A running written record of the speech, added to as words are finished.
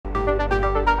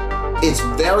it's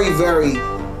very, very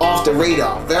off the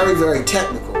radar, very, very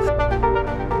technical.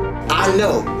 I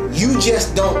know, you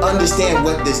just don't understand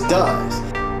what this does.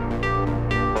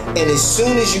 And as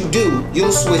soon as you do,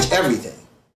 you'll switch everything.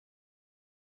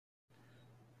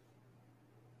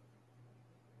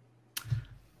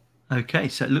 Okay,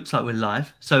 so it looks like we're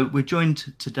live. So we're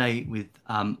joined today with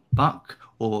Buck,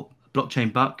 or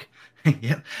Blockchain Buck.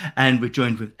 Yep. And we're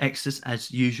joined with Exodus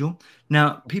as usual.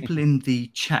 Now, people in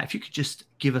the chat, if you could just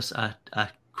give us a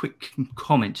quick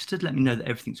comment, just to let me know that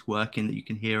everything's working, that you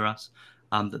can hear us,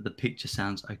 that the picture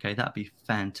sounds okay, that'd be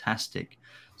fantastic.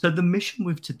 So the mission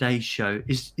with today's show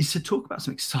is to talk about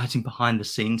some exciting behind the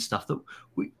scenes stuff that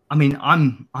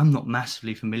I'm not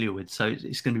massively familiar with. So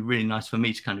it's going to be really nice for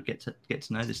me to kind of get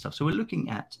to know this stuff. So we're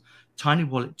looking at Tiny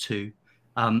Wallet 2,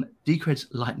 Decred's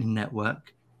Lightning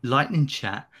Network, Lightning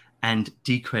Chat, and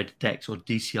Decred Dex or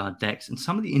DCR Dex, and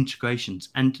some of the integrations,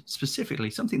 and specifically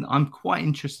something that I'm quite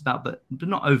interested about, but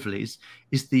not overly,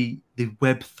 is the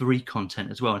Web3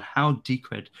 content as well, and how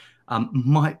Decred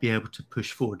might be able to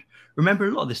push forward. Remember,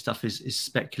 a lot of this stuff is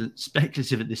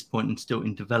speculative at this point and still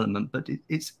in development, but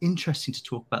it's interesting to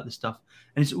talk about this stuff,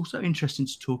 and it's also interesting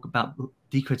to talk about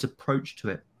Decred's approach to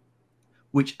it,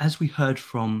 which, as we heard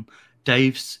from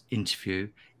Dave's interview,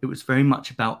 it was very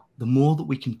much about the more that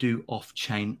we can do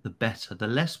off-chain, the better. The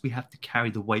less we have to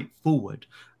carry the weight forward,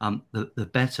 the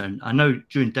better. And I know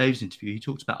during Dave's interview, he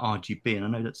talked about RGB, and I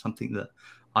know that's something that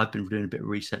I've been doing a bit of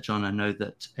research on. I know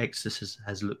that Exodus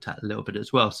has looked at a little bit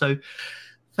as well. So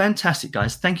fantastic,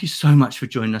 guys. Thank you so much for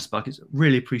joining us, Buck.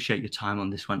 Really appreciate your time on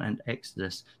this one, and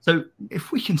Exodus. So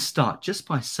if we can start just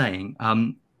by saying,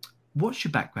 what's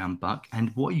your background, Buck, and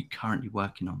what are you currently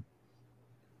working on?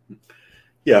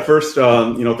 Yeah, first,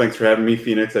 thanks for having me,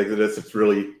 Phoenix Exodus. It's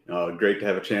really great to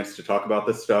have a chance to talk about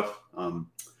this stuff.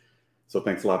 So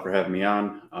thanks a lot for having me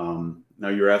on. Now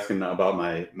you were asking about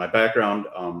my background.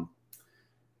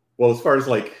 Well, as far as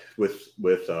like with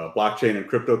blockchain and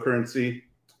cryptocurrency,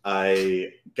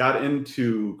 I got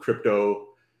into crypto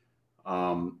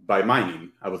by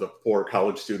mining. I was a poor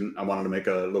college student. I wanted to make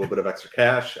a little bit of extra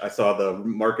cash. I saw the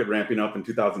market ramping up in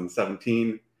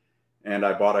 2017. And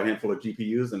I bought a handful of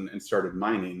GPUs and started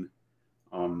mining.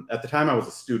 At the time, I was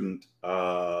a student.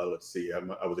 I was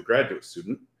a graduate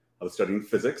student. I was studying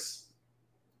physics,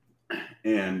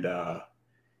 and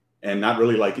not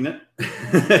really liking it.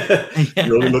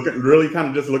 really kind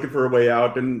of just looking for a way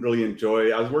out. Didn't really enjoy.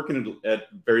 I was working at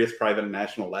various private and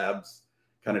national labs,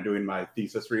 kind of doing my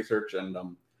thesis research, and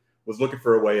was looking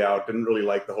for a way out. Didn't really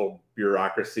like the whole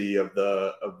bureaucracy of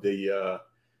the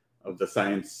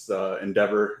science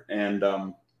endeavor. And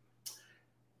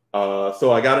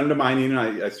so I got into mining, and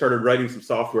I started writing some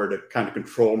software to kind of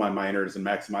control my miners and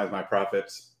maximize my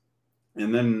profits.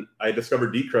 And then I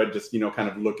discovered Decred, just, kind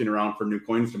of looking around for new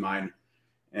coins to mine,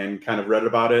 and kind of read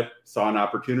about it, saw an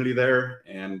opportunity there,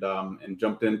 and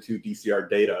jumped into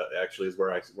DCR Data. Actually is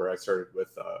where I started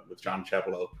with John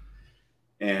Chapello,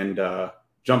 and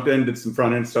jumped in, did some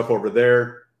front end stuff over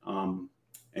there.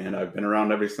 And I've been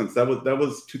around ever since. That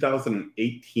was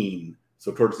 2018.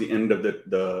 So towards the end of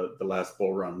the last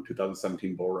bull run,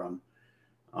 2017 bull run.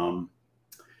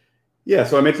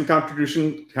 So I made some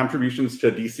contributions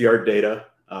to DCR Data.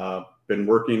 Been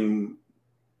working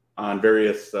on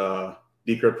various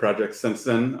Decred projects since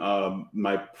then.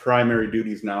 My primary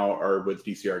duties now are with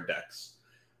DCR Dex,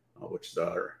 which is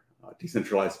our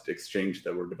decentralized exchange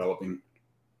that we're developing.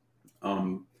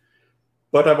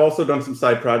 But I've also done some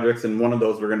side projects, and one of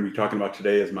those we're going to be talking about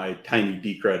today is my Tiny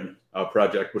Decred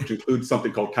project, which includes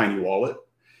something called Tiny Wallet.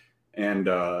 And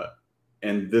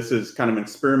this is kind of an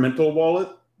experimental wallet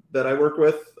that I work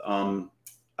with.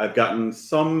 I've gotten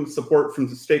some support from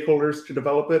the stakeholders to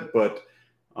develop it, but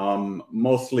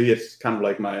mostly it's kind of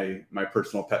like my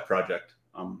personal pet project,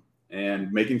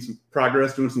 and making some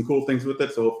progress, doing some cool things with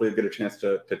it. So hopefully I'll get a chance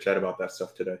to chat about that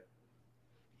stuff today.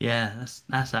 Yeah, that's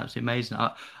absolutely amazing.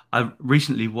 I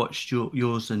recently watched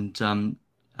yours and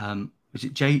was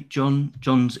it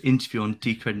John's interview on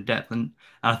Decred in Depth, and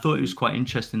I thought it was quite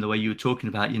interesting the way you were talking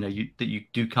about, that you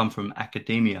do come from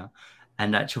academia,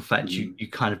 and actual fact you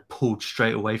kind of pulled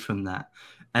straight away from that,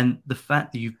 and the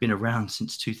fact that you've been around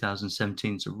since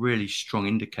 2017 is a really strong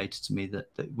indicator to me that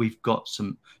we've got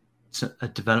a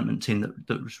development team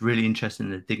that was really interested,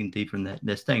 and they're digging deeper, and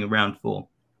they're staying around for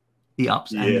the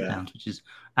ups and the downs, which is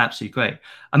absolutely great.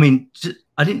 I mean,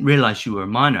 I didn't realize you were a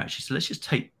miner, actually. So let's just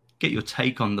get your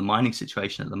take on the mining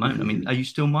situation at the moment. I mean, are you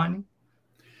still mining?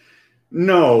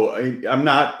 No, I'm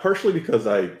not, partially because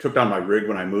I took down my rig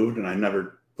when I moved and I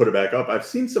never put it back up. I've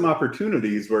seen some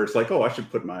opportunities where it's like, oh, I should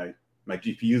put my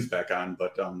GPUs back on,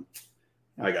 but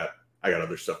I got I got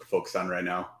other stuff to focus on right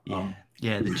now.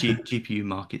 Yeah, the GPU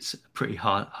market's pretty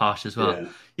harsh as well. Yeah.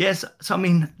 Yes, so I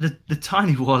mean, the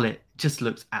Tiny Wallet just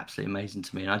looks absolutely amazing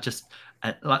to me, and I just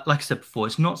like I said before,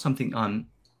 it's not something I'm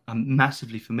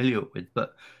massively familiar with,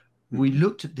 but we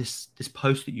looked at this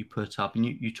post that you put up, and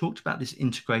you talked about this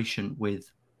integration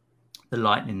with the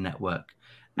Lightning Network,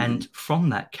 and from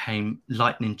that came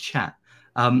Lightning Chat.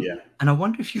 And I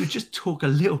wonder if you would just talk a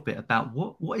little bit about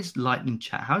what is Lightning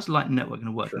Chat? How is Lightning Network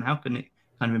going to work, and how can it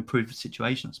kind of improve the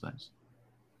situation, I suppose?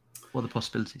 What are the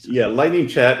possibilities? Yeah, Lightning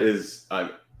Chat is, I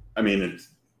mean, it's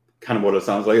kind of what it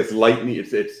sounds like. It's Lightning.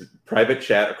 It's private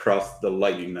chat across the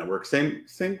Lightning Network. Same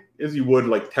as you would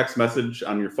like text message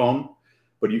on your phone,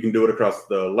 but you can do it across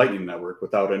the Lightning Network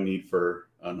without a need for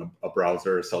a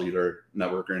browser, a cellular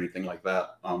network, or anything like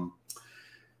that.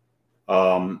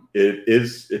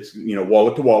 It's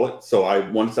wallet to wallet.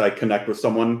 So once I connect with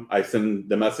someone, I send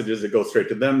the messages. It goes straight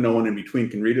to them. No one in between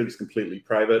can read it. It's completely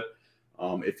private.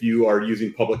 If you are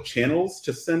using public channels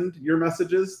to send your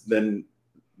messages, then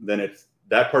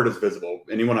that part is visible.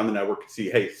 Anyone on the network can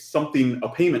see, hey, a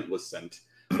payment was sent,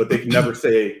 but they can never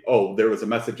say, oh, there was a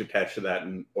message attached to that,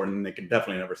 or they can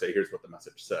definitely never say, here's what the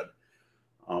message said.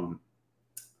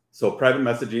 So private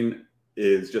messaging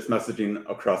is just messaging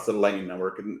across the Lightning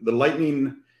Network. And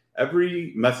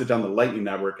every message on the Lightning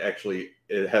Network, actually,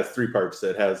 it has three parts.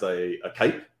 It has a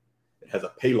type, it has a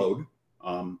payload,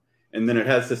 and then it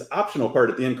has this optional part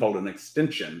at the end called an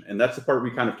extension. And that's the part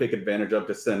we kind of take advantage of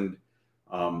to send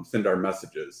our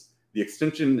messages. The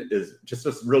extension is just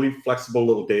a really flexible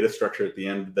little data structure at the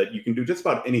end that you can do just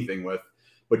about anything with,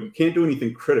 but you can't do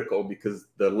anything critical because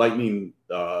the Lightning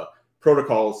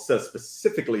protocol says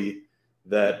specifically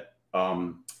that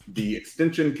the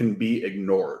extension can be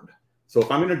ignored. So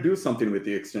if I'm going to do something with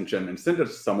the extension and send it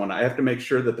to someone, I have to make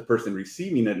sure that the person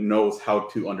receiving it knows how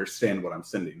to understand what I'm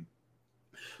sending.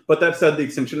 But that said, the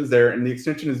extension is there, and the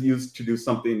extension is used to do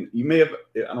something. I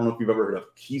don't know if you've ever heard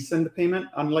of key send payment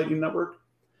on Lightning Network,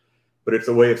 but it's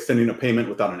a way of sending a payment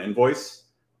without an invoice.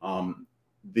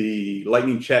 The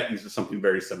Lightning Chat uses something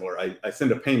very similar. I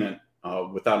send a payment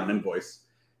without an invoice,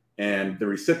 and the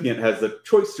recipient has the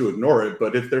choice to ignore it.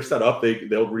 But if they're set up,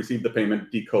 they'll receive the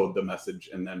payment, decode the message,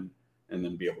 and then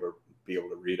be able to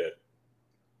read it.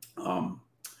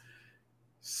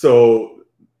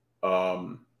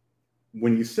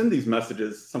 When you send these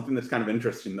messages, something that's kind of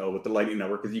interesting though with the Lightning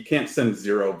Network is you can't send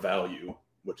zero value,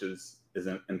 which is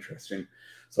interesting.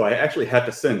 So I actually had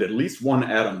to send at least one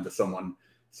atom to someone.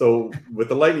 So with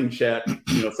the Lightning Chat,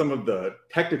 some of the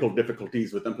technical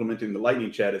difficulties with implementing the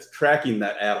Lightning Chat is tracking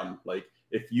that atom. Like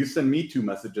if you send me 2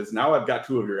 messages, now I've got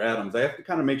 2 of your atoms. I have to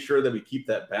kind of make sure that we keep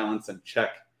that balance and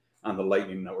check on the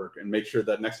Lightning Network and make sure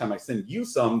that next time I send you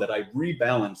some, that I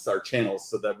rebalance our channels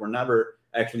so that we're never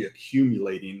actually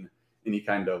accumulating any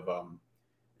kind of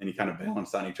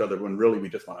balance on each other when really we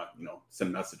just want to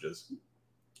send messages.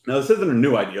 Now this isn't a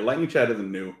new idea. Lightning Chat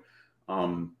isn't new.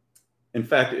 In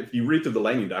fact, if you read through the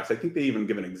Lightning docs, I think they even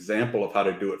give an example of how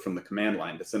to do it from the command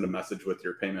line, to send a message with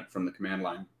your payment from the command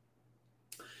line.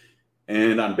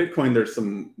 And on Bitcoin, there's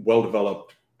some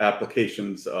well-developed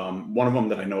applications. One of them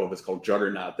that I know of is called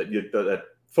Juggernaut that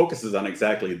focuses on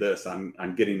exactly this, on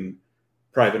getting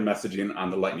private messaging on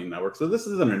the Lightning Network. So this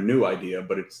isn't a new idea,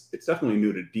 but it's definitely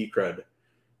new to Decred.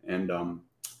 And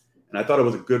I thought it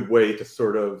was a good way to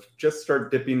sort of just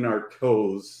start dipping our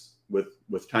toes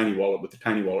with Tiny Wallet, with the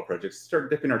Tiny Wallet project, start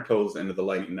dipping our toes into the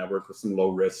Lightning Network with some low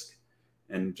risk,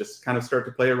 and just kind of start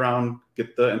to play around,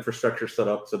 get the infrastructure set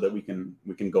up so that we can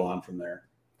go on from there.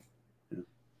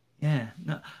 Yeah.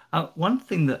 No, one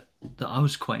thing that I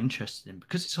was quite interested in,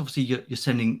 because it's obviously you're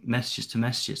sending messages to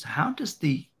messages. How does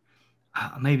the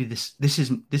maybe this is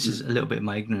a little bit of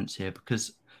my ignorance here,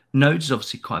 because nodes is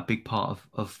obviously quite a big part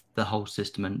of the whole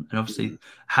system, and obviously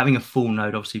having a full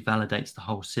node obviously validates the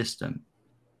whole system.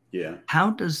 Yeah. How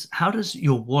does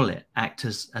your wallet act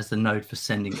as the node for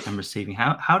sending and receiving?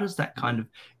 How does that kind of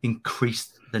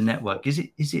increase the network? Is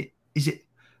it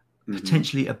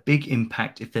potentially a big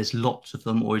impact if there's lots of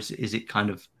them, or is it kind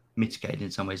of mitigated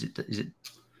in some ways? Is it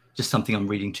just something I'm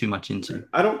reading too much into?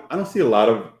 I don't see a lot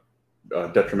of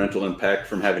detrimental impact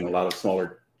from having a lot of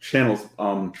smaller channels.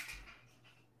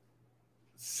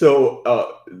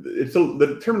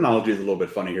 The terminology is a little bit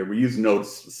funny here. We use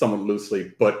nodes somewhat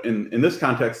loosely, but in this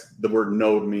context, the word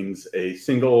node means a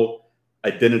single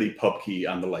identity pub key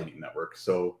on the Lightning Network.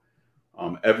 So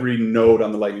every node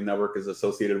on the Lightning Network is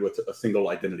associated with a single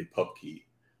identity pub key.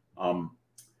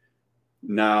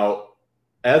 Now,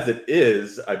 as it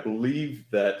is, I believe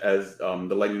that as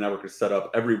the Lightning Network is set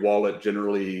up, every wallet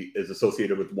generally is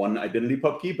associated with one identity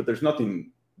pub key, but there's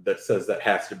nothing that says that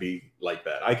has to be like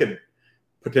that.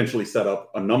 potentially set up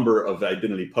a number of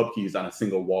identity pub keys on a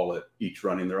single wallet, each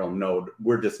running their own node.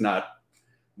 The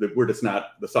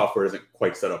software isn't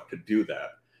quite set up to do that.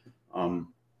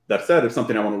 That said, it's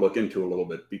something I want to look into a little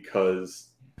bit, because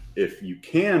if you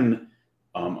can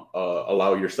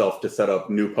allow yourself to set up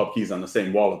new pub keys on the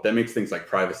same wallet, that makes things like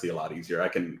privacy a lot easier. I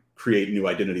can create new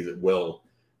identities at will,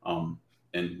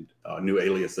 and new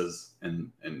aliases,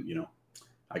 and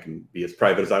I can be as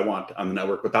private as I want on the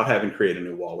network without having to create a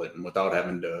new wallet and without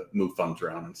having to move funds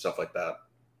around and stuff like that.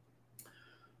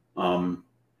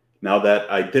 Now, that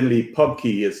identity pub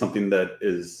key is something that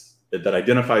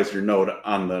identifies your node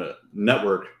on the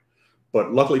network.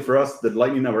 But luckily for us, the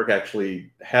Lightning Network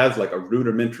actually has like a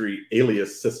rudimentary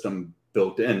alias system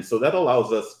built in. So that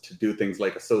allows us to do things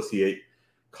like associate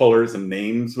colors and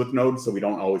names with nodes, so we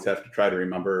don't always have to try to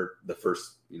remember the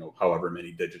first, however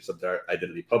many digits of their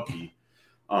identity pub key.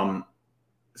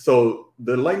 So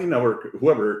the Lightning Network,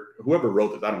 whoever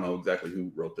wrote this, I don't know exactly who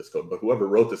wrote this code, but whoever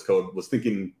wrote this code was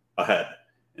thinking ahead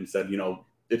and said,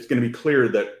 it's going to be clear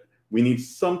that we need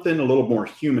something a little more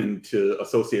human to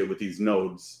associate with these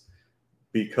nodes,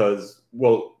 because,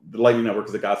 well, the Lightning Network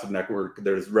is a gossip network.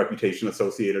 There's reputation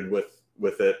associated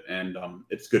with it, and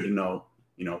it's good to know,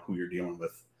 who you're dealing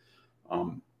with.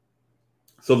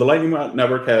 So the Lightning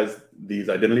Network has these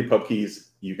identity pub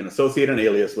keys. You can associate an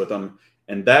alias with them,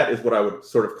 and that is what I would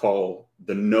sort of call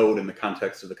the node in the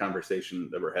context of the conversation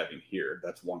that we're having here.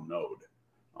 That's one node.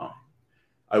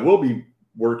 I will be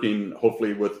working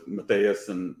hopefully with Matthias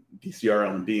and DCR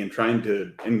L&D and trying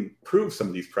to improve some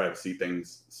of these privacy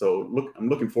things. So I'm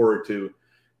looking forward to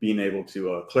being able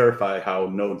to clarify how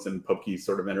nodes and pub keys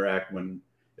sort of interact, when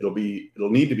it'll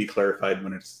need to be clarified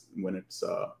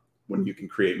when you can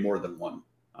create more than one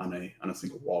on a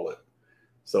single wallet.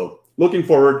 So looking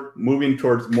forward, moving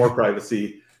towards more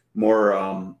privacy,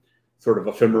 more sort of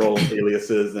ephemeral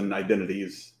aliases and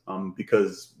identities,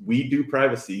 because we do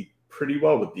privacy pretty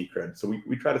well with Decred. So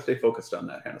we try to stay focused on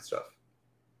that kind of stuff.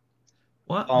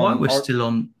 While we're still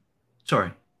on,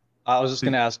 sorry. I was just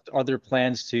going to ask, are there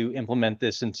plans to implement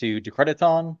this into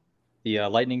Decrediton, the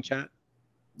Lightning chat?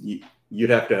 You'd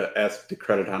have to ask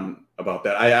Decrediton about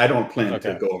that. I don't plan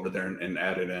to go over there and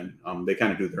add it in. They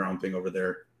kind of do their own thing over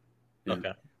there.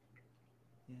 Okay.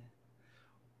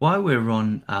 While we're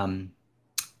on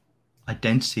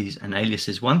identities and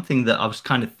aliases, one thing that I was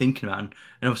kind of thinking about, and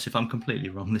obviously if I'm completely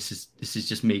wrong, this is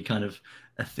just me kind of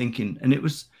thinking, and it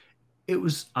was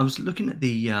I was looking at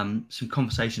the some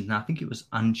conversations, and I think it was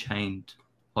Unchained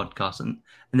podcast, and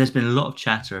there's been a lot of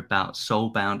chatter about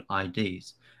soulbound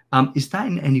IDs. Is that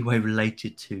in any way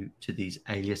related to these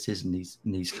aliases and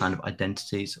these kind of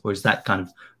identities, or is that kind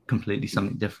of completely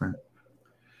something different?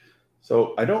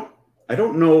 So I don't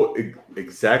know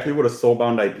exactly what a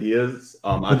soulbound ID is.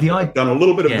 I've done a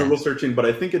little bit of Google searching, but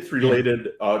I think it's related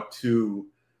to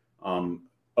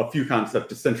a few concepts: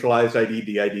 decentralized ID,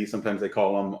 DID, sometimes they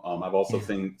call them. I've also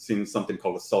seen something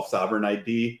called a self-sovereign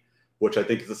ID, which I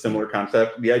think is a similar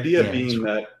concept. The idea being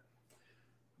that,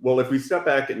 well, if we step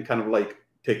back and kind of like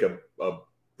take a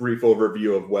brief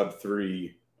overview of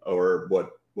Web3, or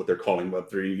what they're calling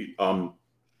Web3,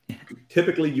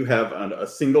 typically you have a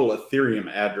single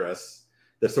Ethereum address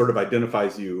that sort of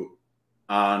identifies you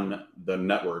on the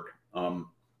network. Hold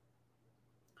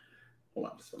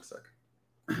on just one second.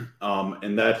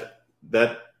 And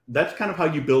that's kind of how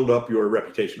you build up your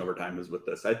reputation over time, is with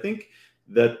this. I think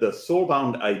that the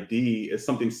soulbound ID is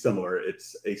something similar.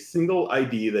 It's a single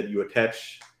ID that you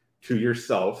attach to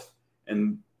yourself,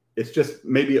 and it's just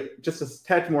maybe just a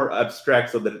touch more abstract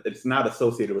so that it's not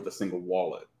associated with a single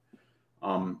wallet.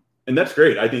 And that's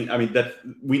great. I mean that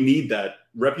we need that.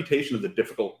 Reputation is a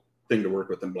difficult thing to work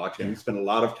with in blockchain. We spend a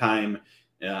lot of time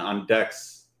on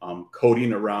DEX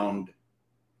coding around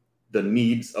the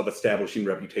needs of establishing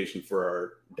reputation for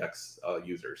our DEX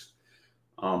users.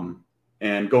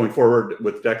 And going forward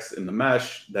with DEX in the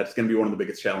mesh, that's going to be one of the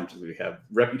biggest challenges we have.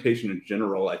 Reputation in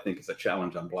general, I think, is a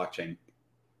challenge on blockchain.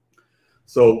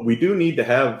 So we do need to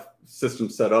have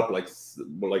systems set up like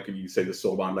you say, the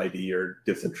soulbound ID or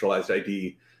decentralized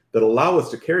ID, that allow us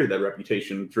to carry that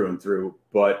reputation through and through.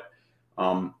 But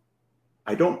I'm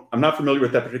not familiar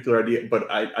with that particular idea, but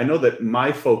I know that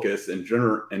my focus in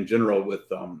general with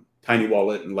Tiny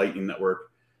Wallet and Lightning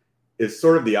Network is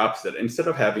sort of the opposite. Instead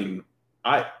of having,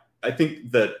 I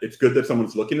think that it's good that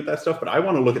someone's looking at that stuff, but I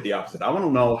want to look at the opposite. I want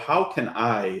to know, how can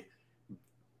I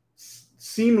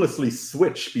seamlessly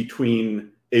switch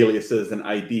between aliases and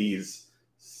IDs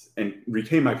and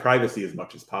retain my privacy as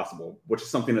much as possible, which is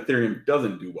something Ethereum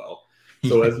doesn't do well.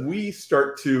 So as we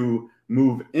start to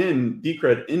move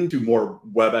Decred into more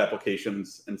web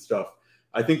applications and stuff,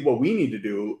 I think what we need to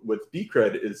do with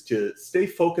Decred is to stay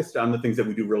focused on the things that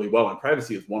we do really well, and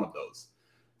privacy is one of those.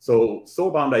 So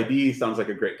soul-bound ID sounds like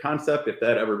a great concept. If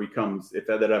that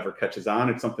ever catches on,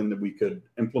 it's something that we could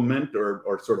implement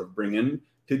or sort of bring in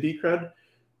to Decred,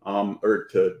 or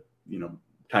to,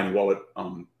 Tiny Wallet.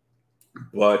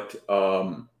 But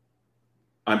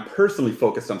I'm personally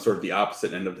focused on sort of the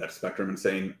opposite end of that spectrum and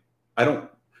saying,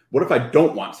 what if I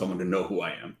don't want someone to know who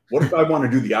I am? What if I want to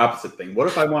do the opposite thing? What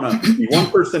if I want to be one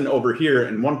person over here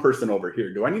and one person over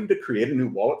here? Do I need to create a new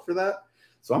wallet for that?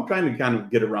 So I'm trying to kind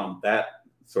of get around that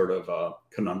sort of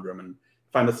conundrum and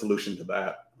find a solution to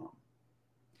that.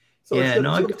 Two ends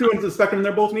of the spectrum,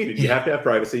 they're both needed. You have to have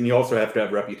privacy, and you also have to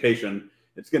have reputation.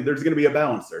 There's going to be a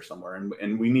balance there somewhere,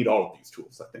 and we need all of these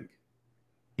tools, I think.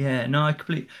 Yeah, no, I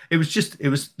completely. It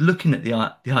was looking at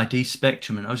the ID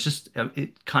spectrum, and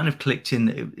it kind of clicked in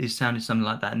that it sounded something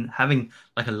like that. And having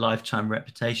like a lifetime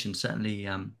reputation, certainly,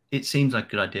 it seems like a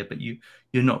good idea. But you're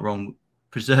not wrong.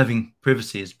 Preserving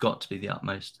privacy has got to be the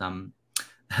utmost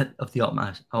of the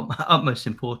utmost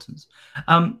importance.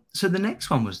 So the next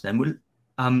one was then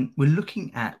we're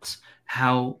looking at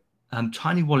how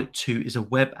Tiny Wallet 2 is a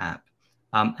web app,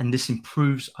 and this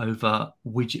improves over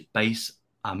widget-based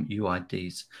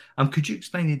UIDs. Could you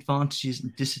explain the advantages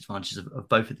and disadvantages of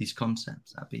both of these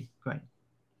concepts? That'd be great.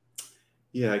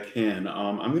 Yeah, I can.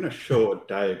 I'm going to show a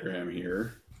diagram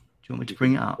here. Do you want me to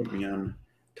bring it up? Put me on.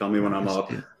 Tell me when I'm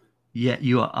up. Yeah,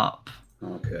 you are up.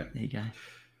 Okay. There you go.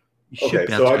 Okay,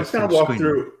 so I just kind of walk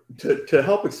through to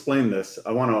help explain this.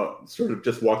 I want to sort of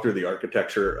just walk through the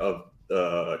architecture of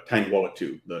Tiny Wallet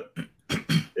 2.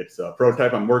 It's a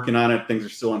prototype. I'm working on it. Things are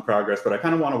still in progress, but I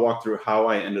kind of want to walk through how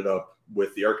I ended up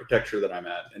with the architecture that I'm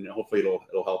at, and hopefully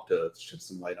it'll help to shed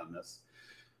some light on this.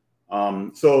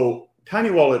 So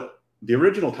Tiny Wallet, the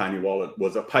original Tiny Wallet,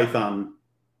 was a Python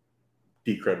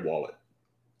Decred wallet,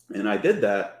 and I did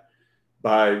that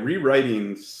by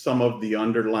rewriting some of the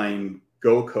underlying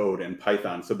Go code in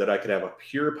Python so that I could have a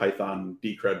pure Python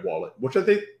Decred wallet, which I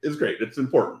think is great. It's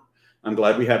important. I'm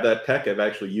glad we have that tech. I've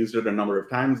actually used it a number of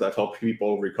times. I've helped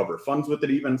people recover funds with it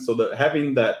even. So that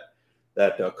having that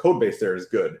code base there is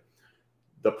good.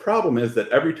 The problem is that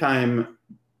every time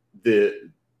Decred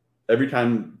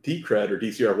or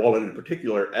DCR Wallet in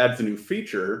particular adds a new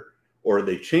feature, or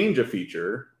they change a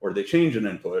feature, or they change an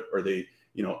input, or they,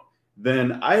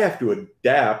 then I have to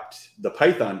adapt the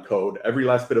Python code, every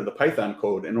last bit of the Python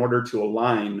code, in order to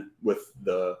align with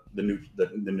the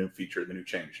new feature, the new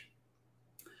change.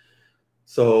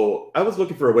 So I was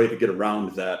looking for a way to get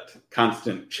around that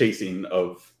constant chasing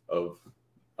of the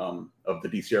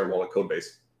DCR Wallet code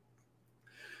base.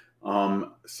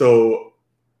 So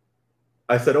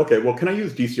I said, okay, well, can I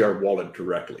use DCR Wallet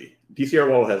directly?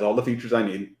 DCR Wallet has all the features I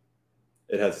need.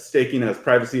 It has staking, it has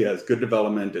privacy, it has good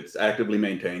development, it's actively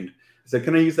maintained. I said,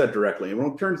 can I use that directly? And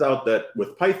well, it turns out that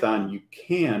with Python, you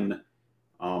can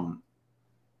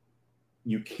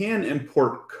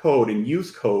import code and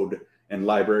use code and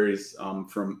libraries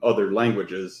from other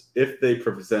languages if they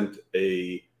present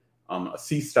a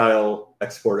C-style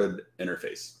exported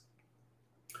interface.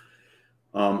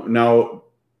 Now,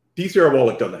 DCR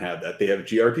Wallet doesn't have that. They have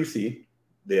gRPC,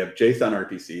 they have JSON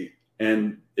RPC,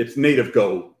 and it's native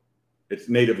Go. It's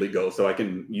natively Go, so I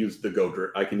can use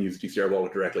DCR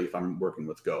Wallet directly if I'm working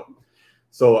with Go.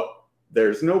 So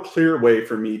there's no clear way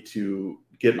for me to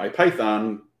get my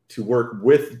Python to work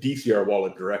with DCR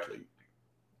Wallet directly.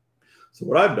 So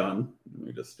what I've done, let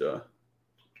me just see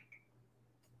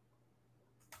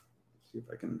if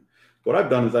I can. What I've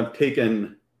done is I've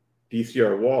taken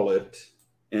DCR Wallet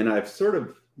and I've sort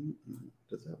of,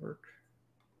 does that work?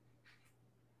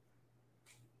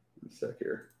 One sec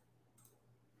here.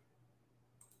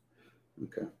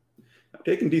 Okay. I've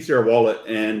taken DCR Wallet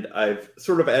and I've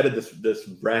sort of added this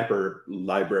wrapper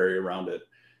library around it.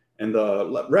 And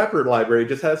the wrapper library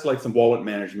just has like some wallet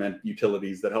management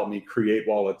utilities that help me create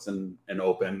wallets and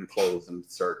open and close and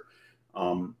start.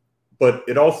 But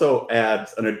it also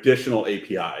adds an additional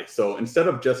API. So instead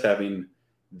of just having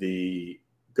the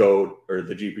Go or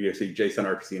the gRPC, JSON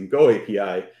RPC and Go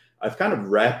API, I've kind of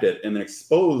wrapped it and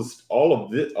exposed all of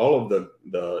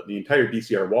the entire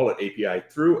DCR Wallet API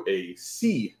through a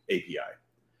C API.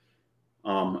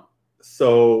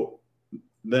 So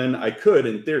then I could,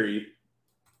 in theory,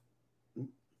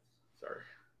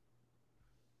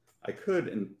 I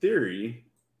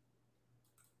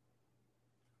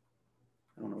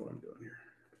don't know what I'm doing here.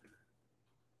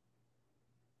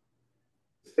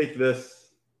 Take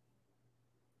this,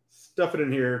 stuff it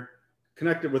in here,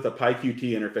 connect it with a PyQt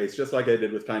interface, just like I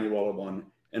did with Tiny Wallet 1,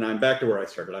 and I'm back to where I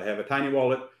started. I have a Tiny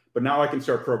Wallet, but now I can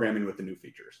start programming with the new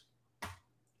features.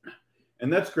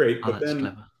 And that's great. Oh, But that's then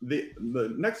clever.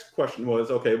 the next question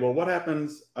was, okay, well, what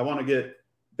happens? I want to get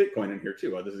Bitcoin in here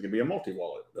too. This is going to be a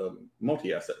multi-wallet,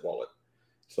 multi-asset wallet.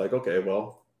 It's like, okay,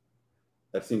 well,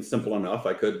 that seems simple enough.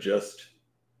 I could just,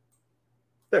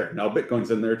 there, now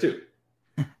Bitcoin's in there too.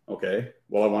 Okay,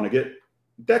 well, I want to get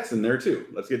DEX in there too.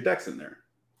 Let's get DEX in there.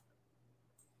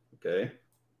 Okay.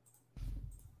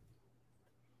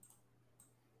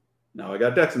 Now I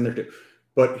got DEX in there too.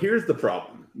 But here's the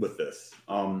problem with this.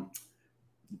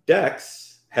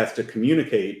 DEX has to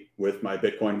communicate with my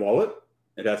Bitcoin wallet.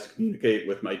 It has to communicate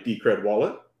with my Decred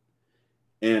wallet.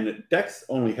 And DEX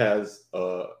only has,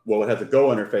 well, it has a Go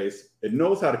interface. It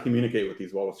knows how to communicate with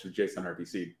these wallets through JSON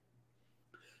RPC.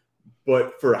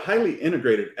 But for a highly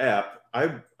integrated app,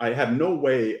 I have no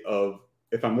way of,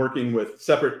 if I'm working with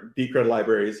separate Decred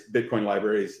libraries, Bitcoin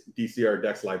libraries, DCR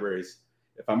DEX libraries,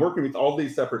 if I'm working with all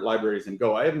these separate libraries in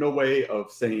Go, I have no way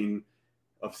of saying,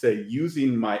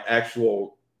 using my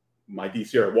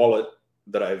DCR wallet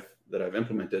that I've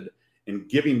implemented and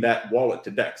giving that wallet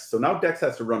to DEX. So now DEX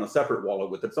has to run a separate wallet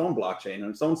with its own blockchain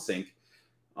and its own sync.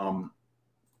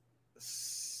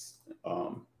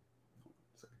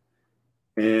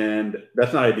 And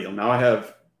that's not ideal. Now I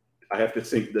have to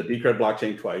sync the Decred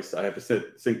blockchain twice. I have to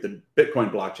sync the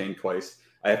Bitcoin blockchain twice.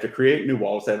 I have to create new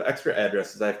wallets. I have extra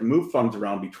addresses. I have to move funds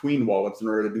around between wallets in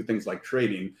order to do things like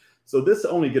trading. So this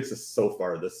only gets us so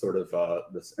far, this sort of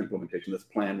this implementation, this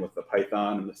plan with the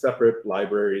Python and the separate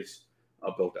libraries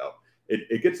built out.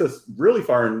 It gets us really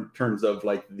far in terms of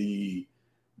like the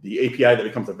API that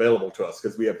becomes available to us,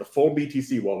 because we have the full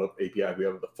BTC wallet API, we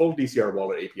have the full DCR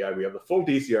wallet API, we have the full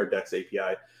DCR DEX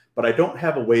API, but I don't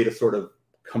have a way to sort of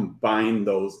combine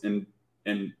those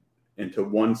into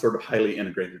one sort of highly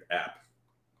integrated app.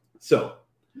 So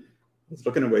I was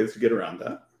looking at ways to get around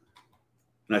that.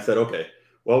 And I said, okay,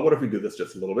 well, what if we do this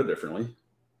just a little bit differently?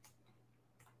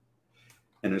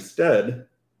 And instead,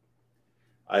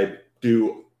 I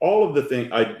do all of the things.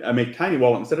 I make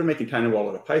TinyWallet, instead of making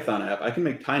TinyWallet a Python app, I can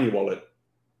make TinyWallet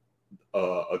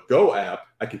a Go app.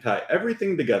 I can tie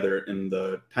everything together in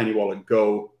the TinyWallet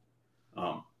Go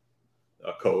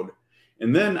code.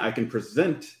 And then I can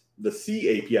present the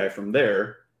C API from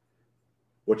there,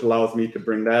 which allows me to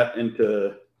bring that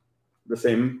into the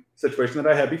same situation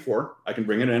that I had before. I can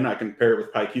bring it in. I can pair it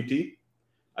with PyQt.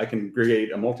 I can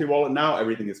create a multi-wallet now.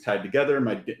 Everything is tied together.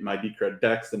 My Decred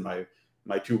DEX and my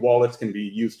two wallets can be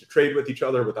used to trade with each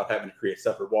other without having to create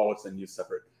separate wallets and use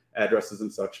separate addresses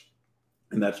and such.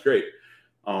 And that's great.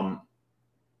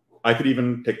 I could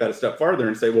even take that a step farther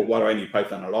and say, well, why do I need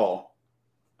Python at all?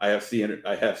 I have C.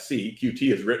 Qt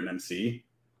is written in C.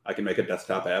 I can make a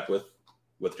desktop app with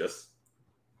just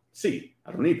C.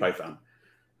 I don't need Python.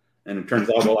 And it turns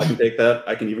out, well, I can take that.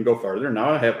 I can even go farther.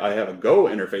 Now I have a Go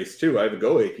interface too. I have a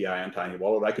Go API on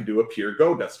TinyWallet. I could do a pure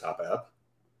Go desktop app,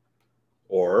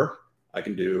 or I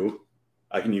can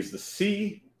use the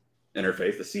C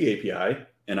interface, the C API,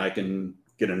 and I can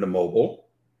get into mobile.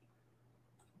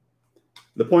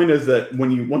 The point is that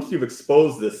once you've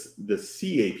exposed this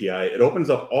C API, it opens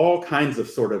up all kinds of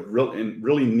sort of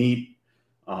really neat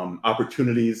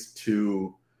opportunities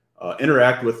to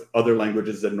interact with other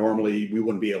languages that normally we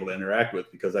wouldn't be able to interact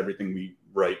with, because everything we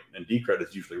write in Decred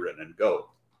is usually written in Go.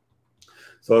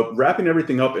 So wrapping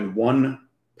everything up in one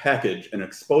package and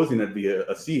exposing it via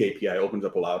a C API opens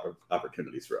up a lot of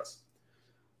opportunities for us.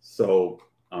 So,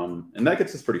 and that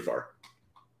gets us pretty far.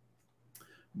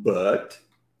 But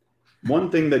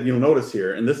one thing that you'll notice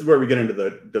here, and this is where we get into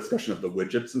the discussion of the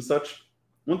widgets and such.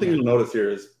 One thing you'll notice here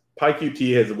is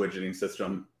PyQt has a widgeting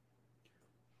system.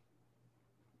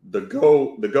 The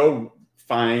Go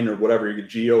Fine or whatever,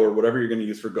 Geo or whatever you're going to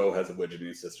use for Go has a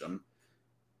widgeting system.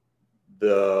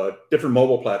 The different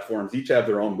mobile platforms each have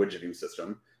their own widgeting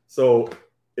system. So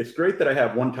it's great that I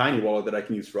have one TinyWallet that I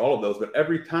can use for all of those, but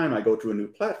every time I go to a new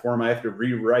platform, I have to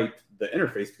rewrite the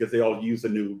interface because they all use a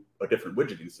different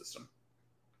widgeting system.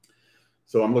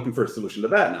 So I'm looking for a solution to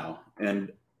that now.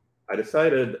 And I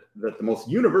decided that the most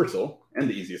universal and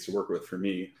the easiest to work with for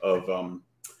me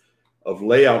of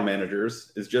layout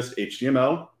managers is just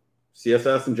HTML,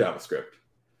 CSS, and JavaScript.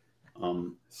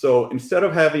 So instead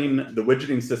of having the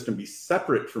widgeting system be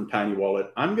separate from TinyWallet,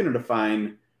 I'm going to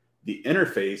define the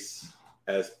interface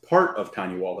as part of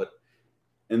TinyWallet.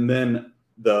 And then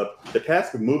the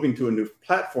task of moving to a new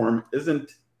platform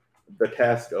isn't the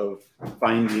task of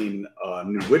finding a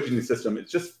new widgeting system.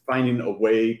 It's just finding a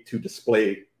way to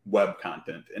display web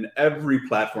content. And every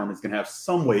platform is going to have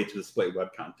some way to display web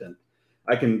content.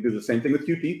 I can do the same thing with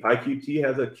Qt. PyQt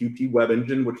has a Qt web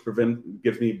engine, which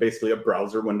gives me basically a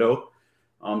browser window.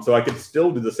 So I could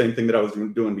still do the same thing that I was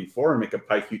doing before and make a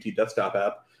PyQt desktop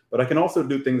app. But I can also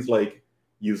do things like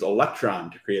use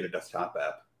Electron to create a desktop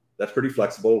app. That's pretty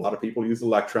flexible. A lot of people use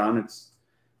Electron. It's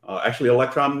actually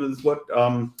Electron is what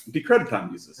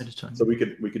Decrediton uses. So we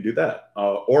could do that.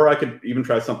 Or I could even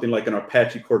try something like an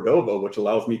Apache Cordova, which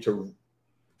allows me to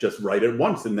just write it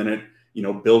once, and then it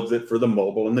builds it for the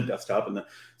mobile and the desktop.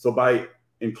 So by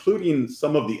including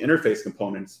some of the interface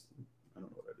components, I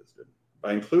don't know what I just did.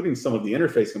 By including some of the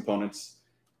interface components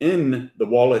in the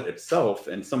wallet itself,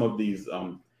 and some of these,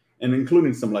 and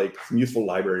including some useful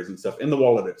libraries and stuff in the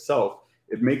wallet itself,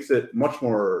 it makes it much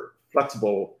more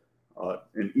flexible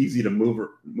and easy to move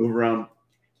around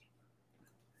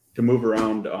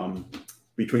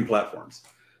between platforms.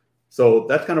 So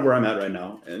that's kind of where I'm at right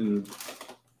now, and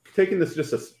taking this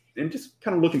just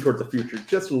kind of looking towards the future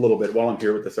just a little bit while I'm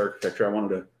here with this architecture. I wanted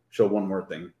to show one more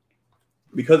thing,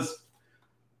 because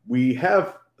we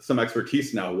have some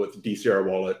expertise now with DCR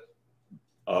Wallet,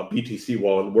 BTC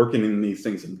Wallet, working in these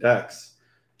things in DEX.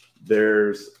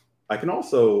 I can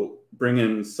also bring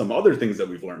in some other things that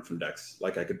we've learned from DEX.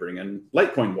 Like I could bring in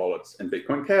Litecoin wallets and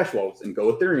Bitcoin Cash wallets and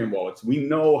Go Ethereum wallets. We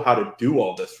know how to do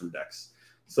all this from DEX.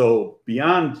 So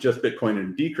beyond just Bitcoin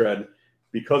and Decred,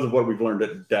 because of what we've learned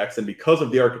at DEX and because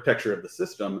of the architecture of the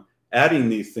system, adding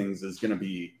these things is going to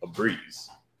be a breeze.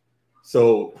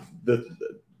 So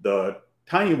the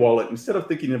Tiny Wallet, instead of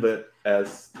thinking of it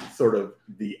as sort of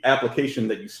the application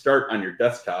that you start on your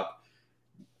desktop,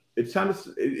 it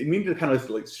needs to kind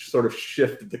of sort of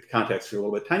shift the context here a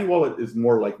little bit. Tiny Wallet is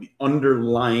more like the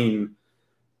underlying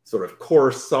sort of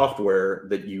core software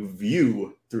that you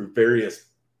view through various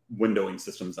windowing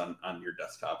systems on your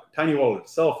desktop. Tiny Wallet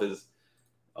itself is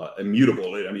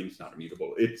immutable. It's not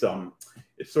immutable. It's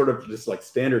sort of just like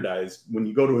standardized. When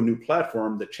you go to a new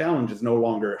platform, the challenge is no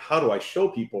longer how do I show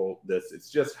people this?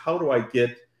 It's just how do I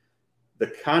get the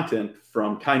content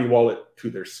from Tiny Wallet to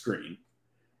their screen?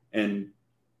 And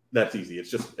that's easy.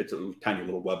 It's a tiny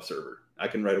little web server. I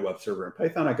can write a web server in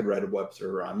Python. I can write a web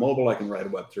server on mobile. I can write a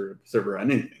web server on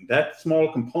anything. That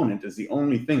small component is the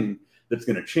only thing that's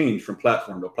going to change from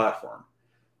platform to platform.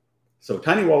 So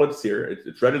Tiny Wallet's here.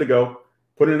 It's ready to go.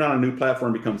 Putting it on a new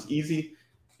platform becomes easy,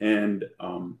 and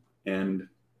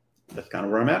that's kind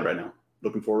of where I'm at right now.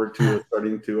 Looking forward to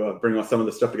starting to bring on some of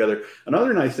this stuff together.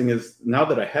 Another nice thing is now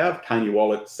that I have Tiny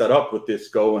Wallet set up with this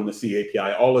Go and the C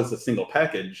API all as a single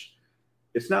package,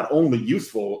 it's not only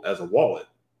useful as a wallet.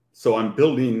 So I'm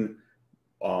building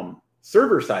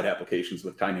server-side applications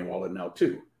with Tiny Wallet now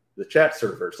too. The chat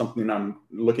server, something I'm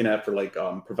looking at for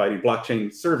providing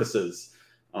blockchain services.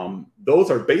 Those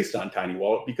are based on Tiny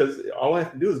Wallet, because all I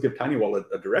have to do is give Tiny Wallet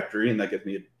a directory, and that gives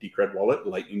me a Decred wallet,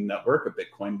 Lightning Network, a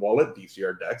Bitcoin wallet,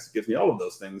 DCR DEX. It gives me all of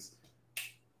those things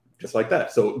just like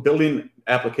that. So building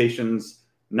applications,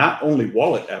 not only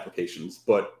wallet applications,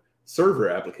 but server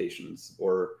applications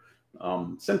or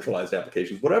centralized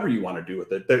applications, whatever you want to do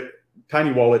with it. The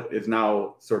Tiny Wallet is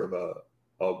now sort of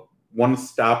a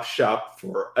one-stop shop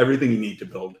for everything you need to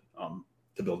build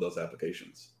those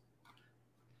applications.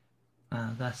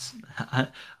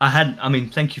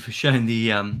 Thank you for showing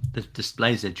the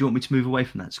displays there. Do you want me to move away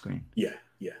from that screen? Yeah.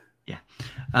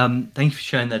 Thank you for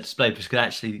showing that display, because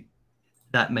actually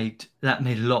that made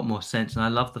a lot more sense. And I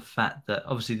love the fact that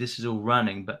obviously this is all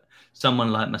running, but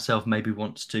someone like myself maybe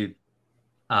wants to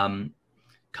kind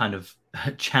of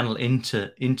channel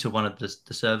into one of the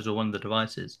servers or one of the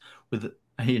devices with,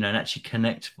 and actually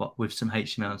connect with some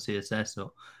HTML and CSS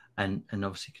and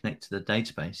obviously connect to the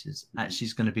databases. Actually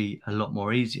is going to be a lot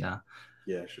more easier.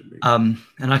 Yeah, it should be. And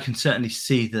I can certainly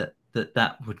see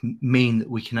that would mean that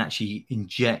we can actually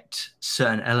inject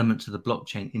certain elements of the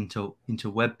blockchain into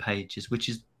web pages, which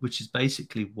is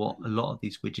basically what a lot of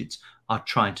these widgets are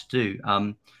trying to do.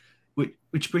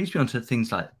 Which brings me on to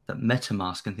things like that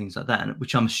MetaMask and things like that, and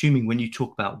which I'm assuming when you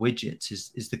talk about widgets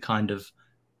is the kind of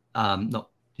not.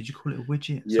 Did you call it a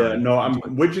widget? Yeah, sorry. No, I'm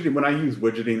widgeting. When I use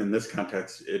widgeting in this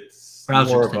context, it's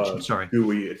browser more extension. Of a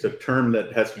GUI. It's a term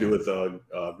that has to do with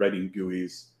writing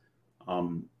GUIs,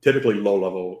 typically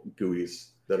low-level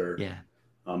GUIs that are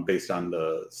based on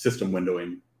the system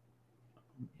windowing.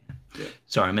 Yeah.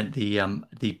 Sorry, I meant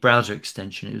the browser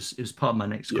extension. It was part of my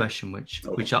next question, which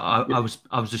I was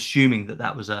assuming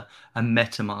that was a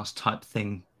MetaMask type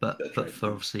thing, but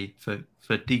for obviously for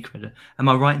Decred. Am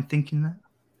I right in thinking that?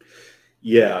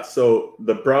 Yeah. So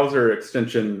the browser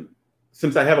extension,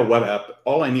 since I have a web app,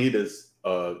 all I need is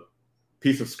a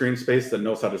piece of screen space that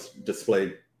knows how to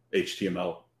display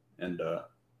HTML and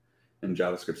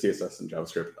JavaScript, CSS and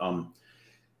JavaScript.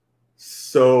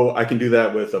 So I can do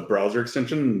that with a browser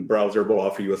extension. Browser will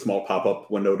offer you a small pop-up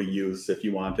window to use if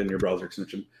you want in your browser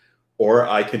extension. Or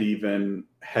I could even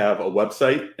have a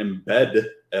website embed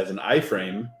as an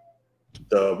iframe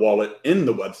the wallet in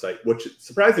the website, which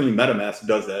surprisingly MetaMask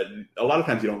does that. A lot of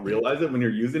times you don't realize it when you're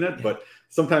using it, but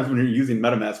sometimes when you're using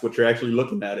MetaMask, what you're actually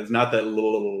looking at is not that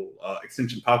little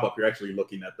extension pop-up. You're actually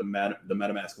looking at the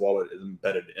MetaMask wallet is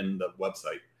embedded in the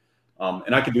website.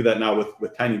 And I can do that now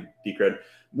with Tiny Decred.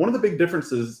 One of the big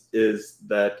differences is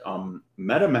that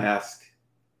MetaMask,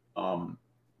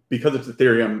 because it's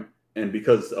Ethereum and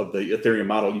because of the Ethereum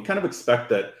model, you kind of expect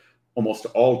that almost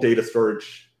all data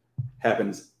storage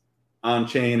happens on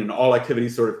chain and all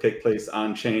activities sort of take place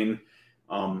on chain.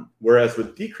 Whereas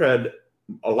with Decred,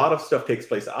 a lot of stuff takes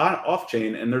place off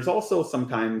chain. And there's also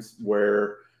sometimes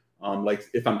where, like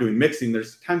if I'm doing mixing,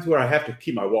 there's times where I have to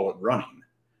keep my wallet running.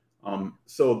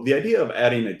 So the idea of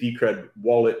adding a Decred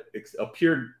wallet, a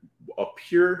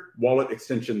pure wallet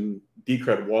extension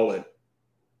Decred wallet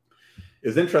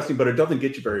is interesting, but it doesn't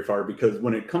get you very far, because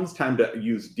when it comes time to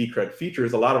use Decred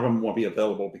features, a lot of them won't be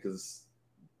available because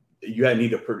you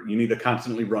need a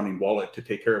constantly running wallet to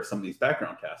take care of some of these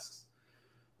background tasks.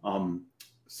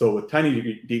 So with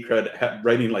Tiny Decred,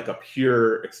 writing like a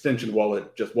pure extension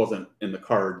wallet just wasn't in the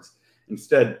cards.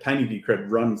 Instead, Tiny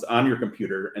Decred runs on your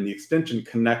computer and the extension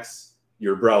connects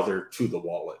your browser to the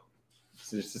wallet.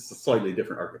 So it's just a slightly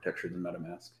different architecture than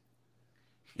MetaMask.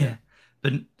 Yeah,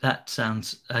 but that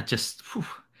sounds just... Whew.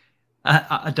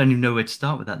 I don't even know where to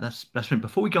start with that. That's brilliant.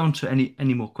 Before we go on to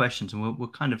any more questions, and we'll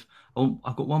kind of...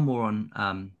 I've got one more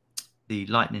on the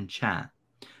Lightning chat.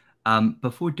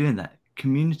 Before doing that,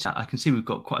 community, I can see we've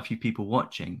got quite a few people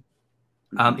watching.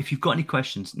 If you've got any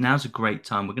questions, now's a great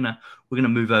time. We're gonna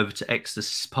move over to X.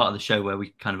 This is part of the show where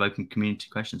we kind of open community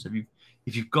questions.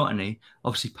 If you've got any,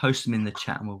 obviously post them in the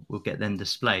chat, and we'll get them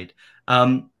displayed.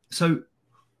 So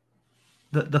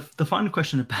the final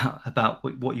question about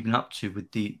what you've been up to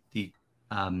with the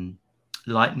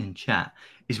Lightning chat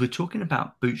is we're talking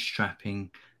about bootstrapping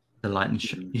the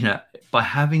Lightning, by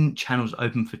having channels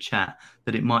open for chat,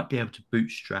 that it might be able to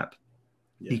bootstrap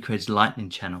Decred's Lightning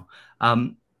channel.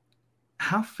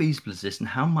 How feasible is this, and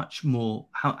how much more?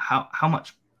 How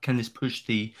much can this push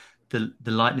the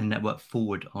Lightning network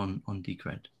forward on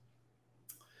Decred?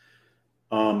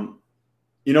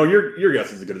 Your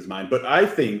guess is as good as mine, but I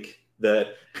think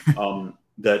that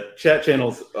that chat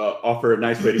channels offer a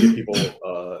nice way to get people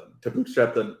to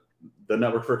bootstrap the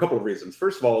network for a couple of reasons.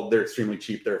 First of all, they're extremely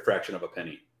cheap. They're a fraction of a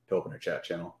penny to open a chat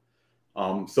channel.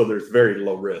 So there's very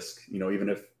low risk. Even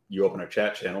if you open a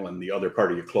chat channel and the other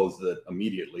party closes it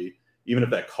immediately, even if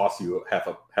that costs you half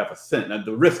a cent, and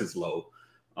the risk is low.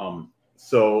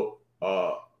 So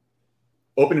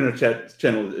opening a chat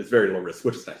channel is very low risk,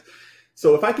 which is nice.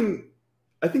 So I think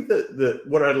that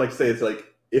what I'd like to say is, like,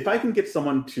 if I can get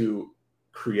someone to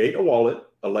create a wallet,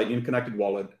 a Lightning connected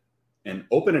wallet, and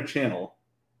open a channel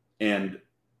and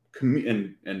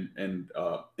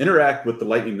interact with the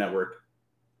Lightning network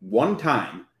one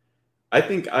time, I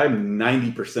think I'm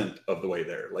 90% of the way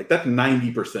there. Like, that's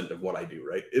 90% of what I do,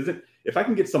 right? If I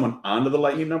can get someone onto the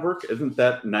Lightning network, isn't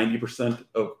that 90%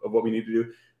 of what we need to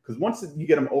do? Because once you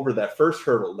get them over that first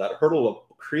hurdle, that hurdle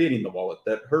of creating the wallet,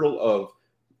 that hurdle of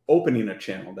opening a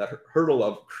channel, that hurdle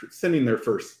of sending their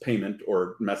first payment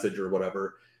or message or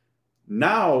whatever,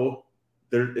 now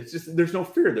there's no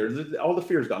fear there. All the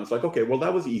fear is gone. It's like, okay, well,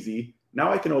 that was easy.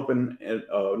 Now I can open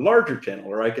a larger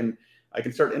channel, or I can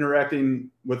start interacting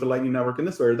with the Lightning network in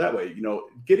this way or that way.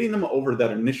 Getting them over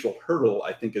that initial hurdle,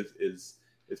 I think is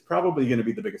probably going to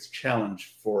be the biggest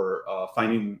challenge for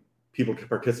finding people to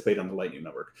participate on the Lightning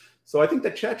network. So I think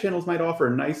that chat channels might offer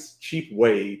a nice, cheap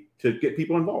way to get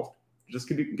people involved. Just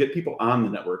get people on the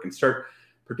network and start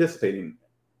participating.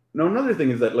 Now, another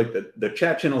thing is that, like, the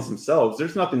chat channels themselves,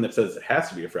 there's nothing that says it has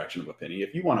to be a fraction of a penny.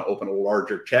 If you want to open a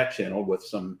larger chat channel with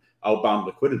some outbound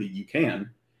liquidity, you can.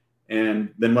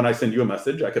 And then when I send you a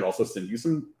message, I could also send you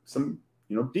some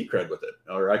Decred with it,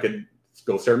 or I could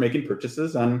go start making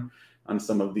purchases on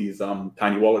some of these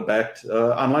tiny wallet-backed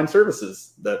online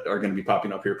services that are going to be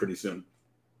popping up here pretty soon.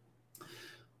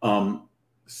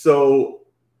 So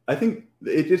I think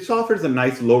it just offers a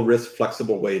nice, low-risk,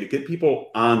 flexible way to get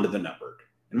people onto the network.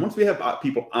 And once we have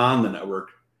people on the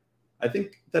network, I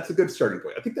think that's a good starting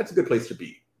point. I think that's a good place to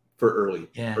be for early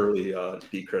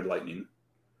Decred Lightning.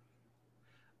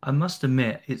 I must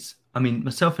admit,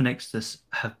 myself and Exodus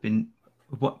have been,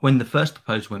 when the first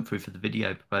proposal went through, for the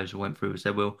video proposal went through, we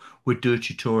said, well, we'll do a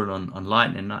tutorial on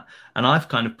Lightning. And I've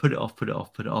kind of put it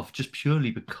off, just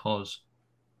purely because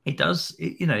it does,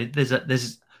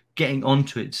 there's getting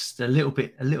onto it just a little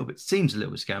bit seems a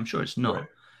little bit scary. I'm sure it's not. Right.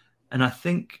 And I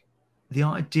think the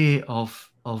idea of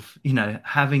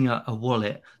having a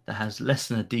wallet that has less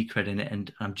than a Decred in it,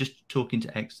 and I'm just talking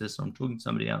to Exodus, I'm talking to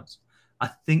somebody else, I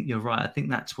think you're right. I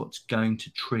think that's what's going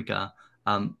to trigger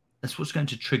that's what's going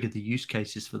to trigger the use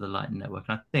cases for the Lightning Network.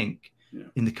 And I think Yeah.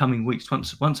 in the coming weeks,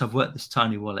 once I've worked this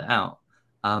tiny wallet out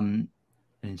and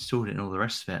installed it and all the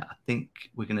rest of it, I think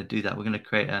we're going to do that. We're going to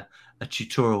create a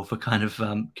tutorial for kind of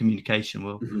communication.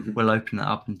 We'll open that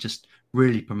up and just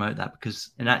really promote that,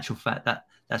 because in actual fact,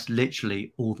 that's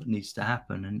literally all that needs to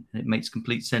happen, and it makes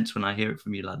complete sense when I hear it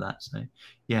from you like that. So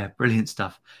yeah, brilliant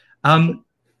stuff. I'm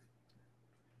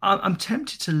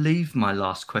tempted to leave my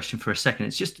last question for a second.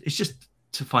 It's just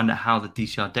to find out how the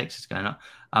DCR Dex is going.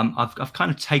 I've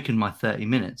kind of taken my 30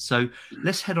 minutes, so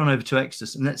let's head on over to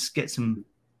Exodus and let's get some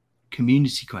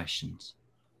community questions.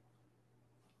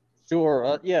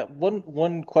 Sure. Yeah.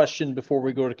 One question before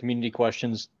we go to community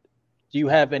questions. Do you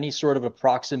have any sort of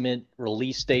approximate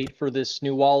release date for this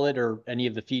new wallet or any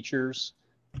of the features?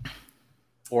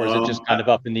 Or is it just kind of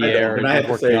up in the air and you're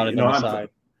working on it on the side?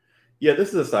 Yeah, this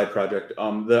is a side project.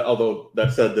 Although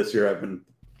that said, this year I've been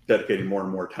dedicating more and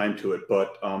more time to it.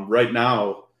 But right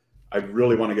now, I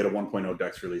really want to get a 1.0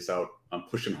 Dex release out. I'm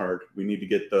pushing hard. We need to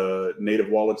get the native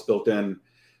wallets built in.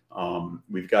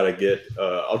 We've got to get,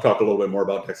 I'll talk a little bit more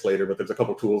about Dex later, but there's a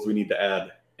couple tools we need to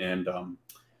add. And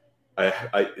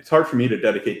it's hard for me to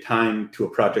dedicate time to a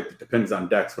project that depends on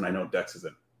Dex when I know Dex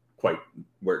isn't quite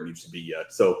where it needs to be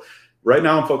yet. So right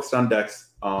now I'm focused on Dex.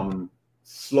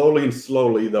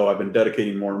 Slowly, though, I've been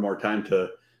dedicating more and more time to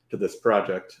this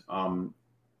project.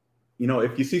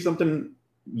 If you see something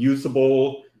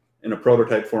usable in a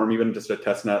prototype form, even just a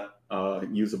testnet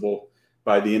usable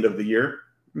by the end of the year,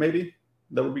 maybe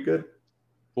that would be good.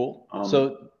 Cool.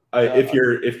 If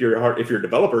you're a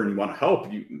developer and you want to help,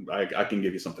 I can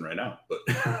give you something right now. But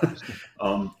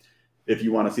if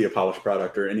you want to see a polished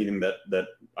product or anything that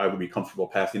I would be comfortable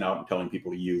passing out and telling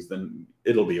people to use, then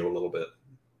it'll be a little bit.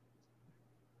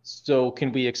 So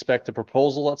can we expect a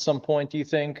proposal at some point, do you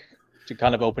think, to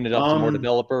kind of open it up to more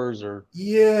developers? Or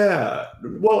yeah,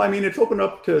 well, I mean, it's open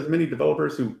up to as many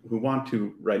developers who want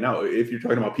to right now. If you're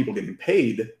talking about people getting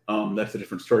paid, that's a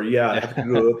different story. Yeah, I have to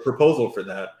do a proposal for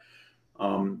that.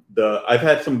 I've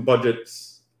had some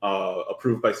budgets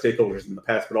approved by stakeholders in the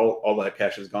past, but all that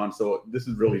cash is gone. So this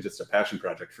is really just a passion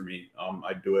project for me.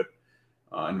 I do it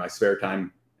in my spare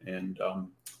time,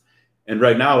 and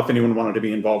right now, if anyone wanted to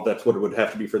be involved, that's what it would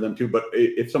have to be for them too. But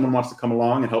if someone wants to come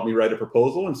along and help me write a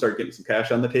proposal and start getting some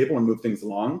cash on the table and move things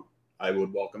along, I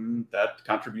would welcome that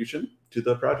contribution to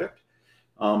the project.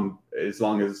 As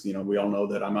long as we all know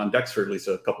that I'm on Dex for at least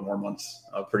a couple more months,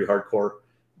 pretty hardcore,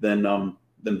 then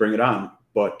bring it on.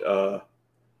 But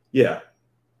yeah,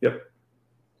 yep.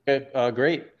 Okay,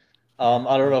 great.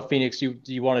 I don't know if Phoenix,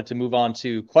 you wanted to move on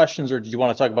to questions, or did you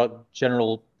want to talk about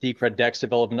general Decred Dex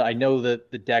development? I know that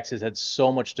the Dex has had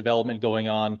so much development going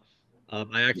on.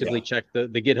 I actively checked the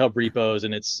GitHub repos,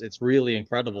 and it's really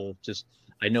incredible. Just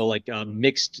I know like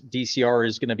mixed DCR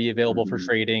is going to be available for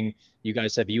trading. You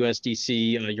guys have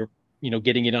USDC. You're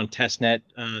getting it on testnet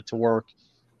to work.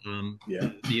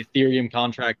 The Ethereum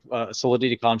contract,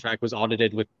 Solidity contract was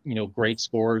audited with great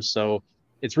scores. So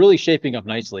it's really shaping up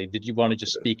nicely. Did you want to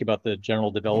just speak about the general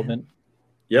development?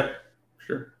 Yeah,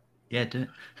 sure. Yeah, do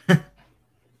it.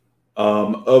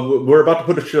 We're about to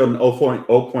put an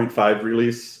 0.5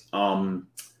 release,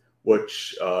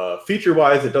 which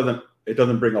feature-wise, it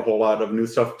doesn't bring a whole lot of new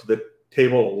stuff to the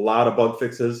table. A lot of bug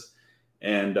fixes,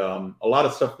 and a lot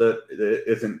of stuff that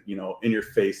isn't in your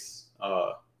face.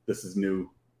 This is new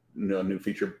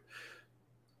feature.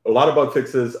 A lot of bug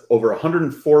fixes. Over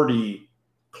 140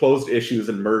 closed issues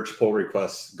and merge pull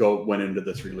requests went into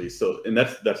this release. So, and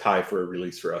that's high for a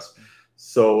release for us.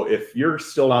 So if you're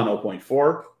still on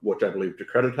 0.4, which I believe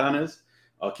Decrediton is,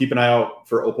 keep an eye out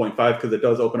for 0.5 because it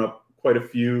does open up quite a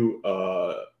few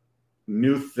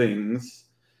new things,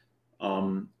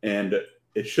 and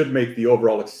it should make the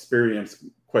overall experience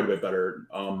quite a bit better.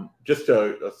 Just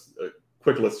a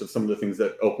quick list of some of the things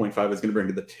that 0.5 is going to bring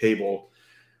to the table.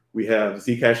 We have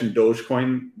Zcash and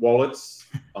Dogecoin wallets,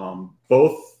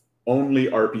 both only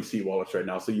RPC wallets right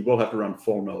now, so you will have to run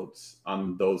full nodes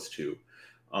on those two.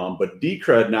 But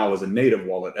Decred now is a native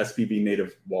wallet, SPB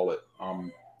native wallet.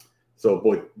 So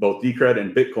both Decred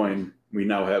and Bitcoin, we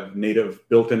now have native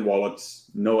built-in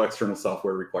wallets, no external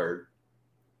software required.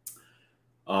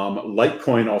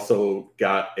 Litecoin also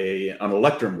got an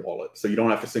Electrum wallet, so you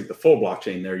don't have to sync the full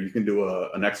blockchain there. You can do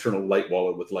an external Lite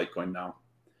wallet with Litecoin now.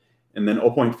 And then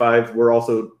 0.5, we're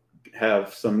also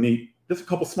have some neat, just a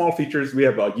couple small features. We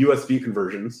have USD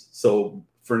conversions. So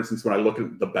for instance, when I look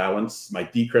at the balance, my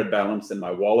Decred balance in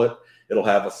my wallet, it'll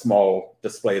have a small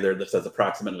display there that says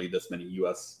approximately this many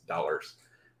US dollars.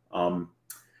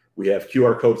 We have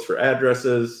QR codes for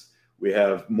addresses. We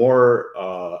have more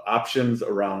options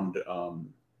around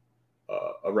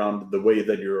the way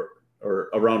that you're or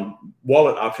around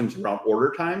wallet options around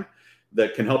order time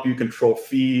that can help you control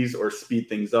fees or speed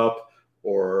things up,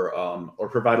 or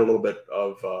provide a little bit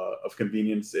of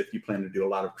convenience if you plan to do a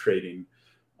lot of trading.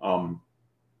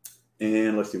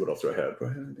 And let's see, what else do I have?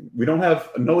 We don't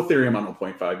have no Ethereum on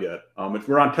 0.5 yet. If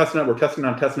we're on testnet, we're testing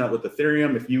on testnet with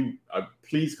Ethereum. If you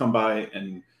please come by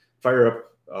and fire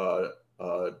up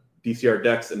DCR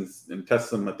DEX and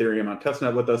test some Ethereum on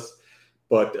testnet with us.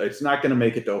 But it's not going to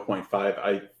make it to 0.5.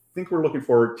 I think we're looking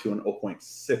forward to an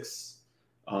 0.6,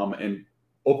 and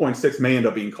 0.6 may end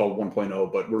up being called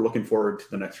 1.0, but we're looking forward to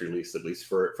the next release, at least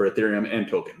for Ethereum and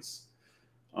tokens.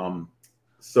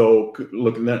 So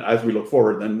looking at, as we look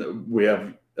forward, then we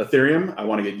have Ethereum. I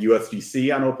want to get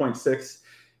USDC on 0.6.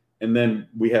 And then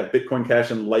we have Bitcoin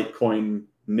Cash and Litecoin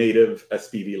native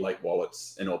SPV Lite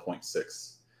wallets in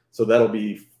 0.6. So that'll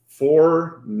be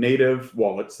 4 native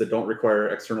wallets that don't require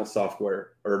external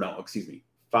software, or no, excuse me,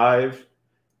 5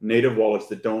 native wallets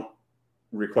that don't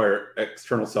require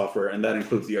external software. And that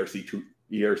includes the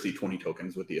ERC20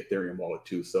 tokens with the Ethereum wallet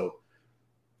too. So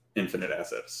infinite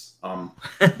assets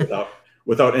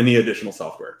without any additional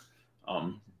software.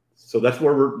 So that's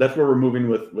where we're moving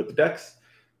with the DEX.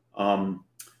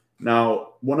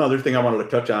 Now, one other thing I wanted to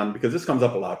touch on, because this comes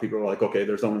up a lot. People are like, okay,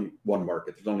 there's only one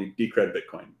market. There's only Decred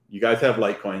Bitcoin. You guys have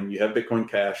Litecoin. You have Bitcoin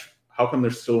Cash. How come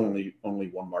there's still only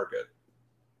one market?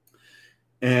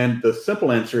 And the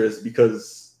simple answer is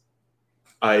because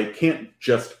I can't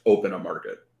just open a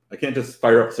market. I can't just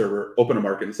fire up a server, open a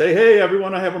market, and say, hey,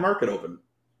 everyone, I have a market open.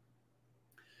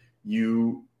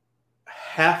 You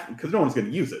have, because no one's going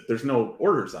to use it. There's no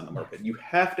orders on the market. You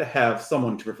have to have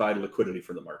someone to provide liquidity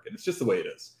for the market. It's just the way it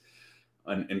is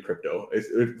in crypto,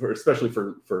 especially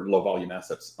for low volume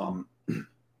assets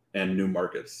and new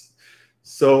markets.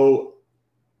 So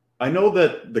I know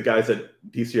that the guys at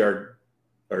DCR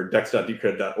or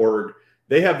dex.decred.org,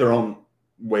 they have their own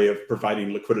way of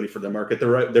providing liquidity for their market.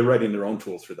 They're writing their own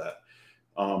tools for that.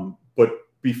 But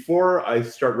before I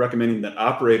start recommending that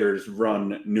operators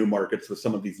run new markets with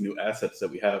some of these new assets that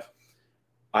we have,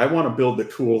 I want to build the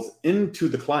tools into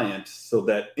the client so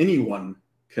that anyone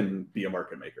can be a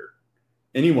market maker.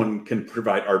 Anyone can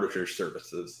provide arbitrage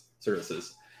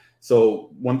services.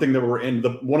 So one thing that we're in,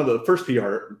 one of the first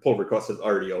PR pull requests is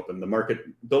already open. The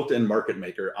built-in market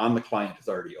maker on the client is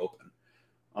already open.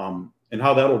 And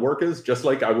how that'll work is just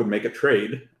like I would make a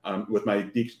trade with my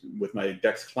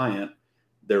DEX client.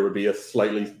 There would be a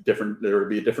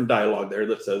different dialogue there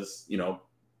that says,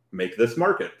 make this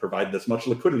market, provide this much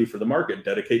liquidity for the market,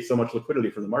 dedicate so much liquidity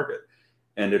for the market.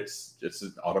 And it's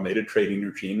an automated trading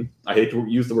routine. I hate to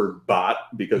use the word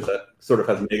bot because that sort of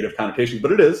has negative connotations,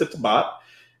 but it's a bot,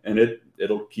 and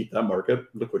it'll keep that market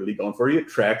liquidity going for you. It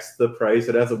tracks the price.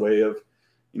 It has a way of,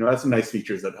 has some nice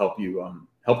features that help you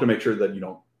help to make sure that you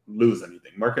don't lose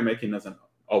anything. Market making isn't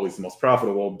always the most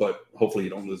profitable, but hopefully you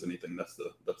don't lose anything. That's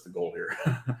the goal here.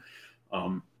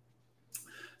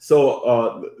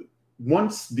 So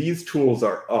once these tools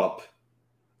are up,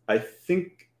 I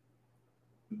think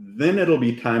then it'll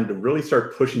be time to really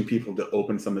start pushing people to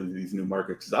open some of these new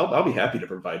markets. I'll be happy to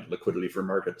provide liquidity for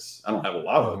markets. I don't have a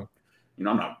lot of, I'm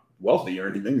not wealthy or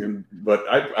anything, but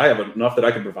I have enough that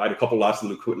I can provide a couple lots of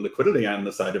liquidity on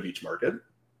the side of each market.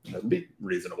 That would be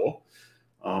reasonable.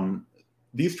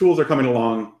 These tools are coming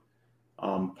along.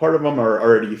 Part of them are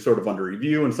already sort of under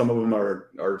review, and some of them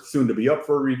are soon to be up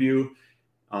for review.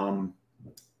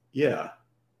 Yeah.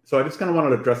 So I just kind of wanted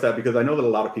to address that because I know that a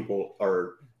lot of people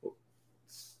are,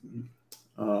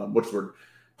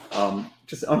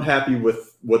 just unhappy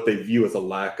with what they view as a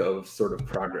lack of sort of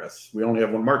progress. We only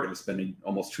have one market. It's been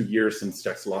almost 2 years since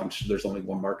DEX launched. There's only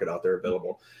one market out there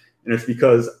available. And it's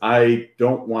because I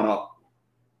don't want to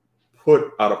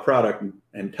put out a product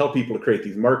and tell people to create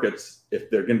these markets if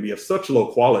they're going to be of such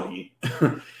low quality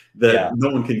that no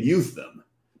one can use them.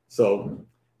 So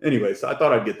anyways, I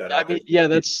thought I'd get that out.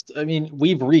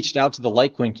 We've reached out to the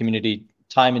Litecoin community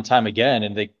time and time again,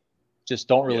 and they just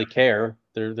don't really care.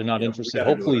 They're not interested.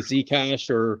 Hopefully Zcash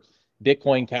or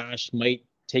Bitcoin Cash might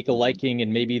take a liking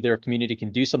and maybe their community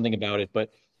can do something about it. But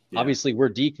obviously we're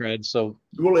Decred. So,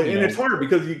 it's hard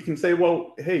because you can say,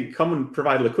 well, hey, come and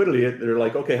provide liquidity. They're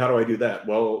like, okay, how do I do that?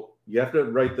 Well, you have to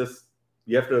write this,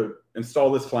 you have to install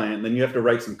this client, and then you have to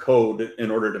write some code in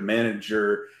order to manage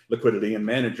your liquidity and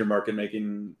manage your market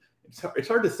making. It's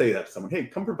hard to say that to someone, hey,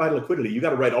 come provide liquidity. You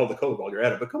got to write all the code while you're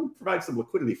at it, but come provide some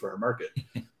liquidity for our market.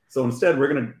 So instead, we're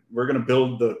gonna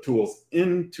build the tools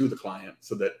into the client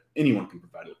so that anyone can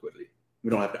provide liquidity. We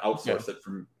don't have to outsource it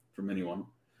from anyone.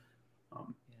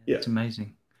 It's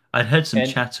amazing. I'd heard some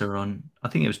chatter on, I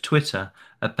think it was Twitter,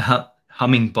 about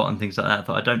Hummingbot and things like that. I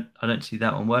thought I don't see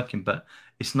that one working, but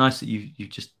it's nice that you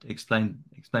just explain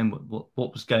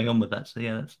what was going on with that. So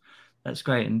yeah, that's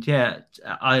great. And yeah,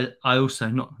 I also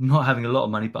not having a lot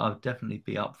of money, but I would definitely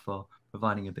be up for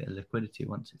providing a bit of liquidity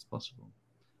once it's possible.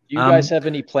 Do you guys have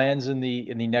any plans in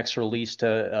the next release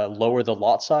to lower the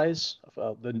lot size,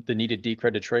 the needed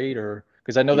Decred to trade, or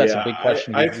because I know that's a big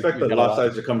question. I expect the lot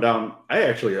size to come down. I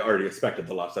actually already expected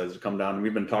the lot size to come down.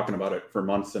 We've been talking about it for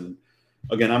months. And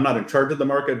again, I'm not in charge of the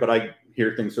market, but I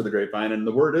hear things through the grapevine. And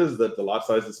the word is that the lot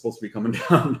size is supposed to be coming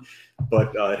down,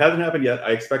 but it hasn't happened yet.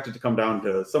 I expect it to come down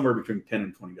to somewhere between $10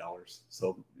 and $20.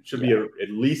 So it should be at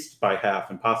least by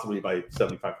half and possibly by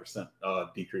 75%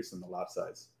 decrease in the lot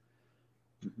size.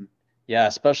 Mm-hmm. Yeah,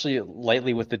 especially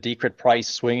lately with the Decred price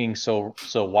swinging so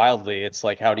wildly. It's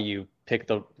like, how do you pick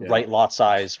the right lot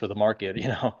size for the market, you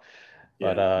know?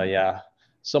 But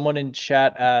someone in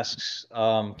chat asks,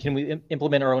 can we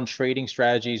implement our own trading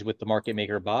strategies with the market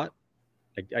maker bot?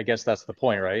 I guess that's the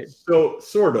point, right? So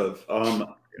sort of.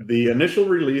 The initial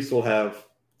release will have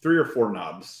 3 or 4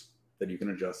 knobs that you can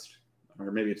adjust,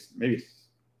 or maybe I think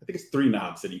it's 3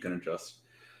 knobs that you can adjust.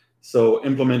 So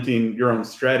implementing your own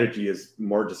strategy is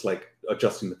more just like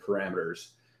adjusting the parameters.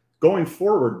 Going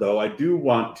forward, though, I do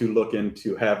want to look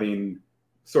into having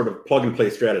sort of plug and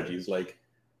play strategies. Like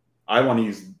I want to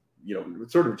use,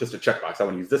 sort of just a checkbox. I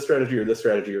want to use this strategy or this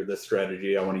strategy or this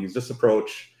strategy. I want to use this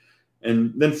approach,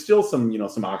 and then still some,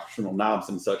 some optional knobs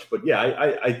and such. But yeah,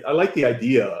 I like the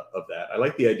idea of that. I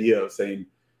like the idea of saying,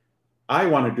 I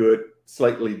want to do it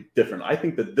slightly different. I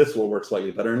think that this will work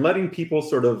slightly better, and letting people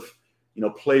sort of,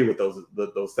 play with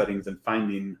those settings and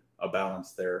finding a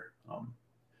balance there.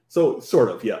 So sort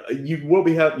of, yeah, you will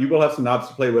have some knobs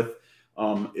to play with.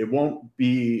 It won't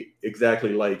be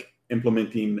exactly like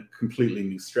implementing completely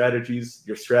new strategies.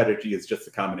 Your strategy is just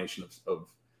a combination of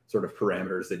sort of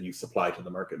parameters that you supply to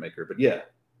the market maker. But yeah,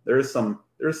 there is some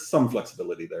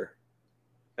flexibility there.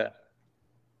 Yeah.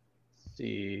 Let's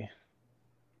see.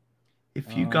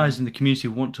 If you guys in the community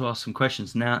want to ask some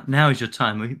questions, now is your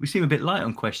time. We seem a bit light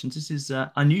on questions. This is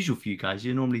unusual for you guys.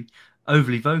 You're normally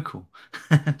overly vocal.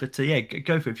 But yeah,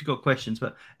 go for it if you've got questions.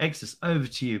 But Exodus, over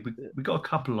to you. We got a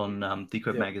couple on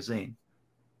Decred Magazine.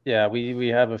 Yeah, we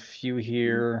have a few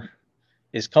here.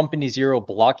 Is Company Zero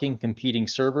blocking competing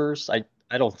servers? I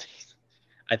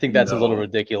think that's a little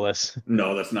ridiculous.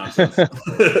 No, that's nonsense.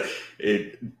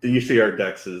 The UCR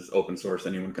Dex is open source.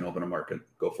 Anyone can open a market.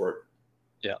 Go for it.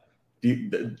 Yeah.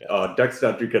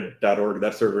 Dex.decred.org,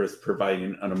 that server is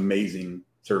providing an amazing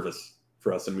service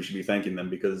for us, and we should be thanking them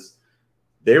because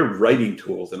they're writing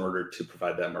tools in order to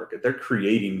provide that market.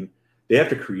 They have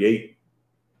to create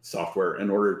software in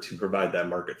order to provide that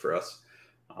market for us.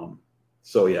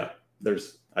 So yeah,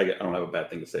 I don't have a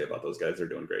bad thing to say about those guys. They're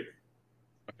doing great.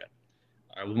 Okay.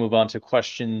 All right, we'll move on to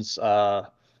questions.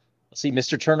 Let's see.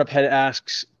 Mr. Turniphead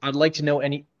asks, I'd like to know how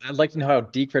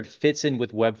Decred fits in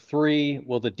with Web3.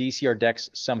 Will the DCR Dex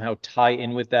somehow tie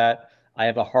in with that? I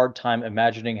have a hard time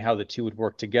imagining how the two would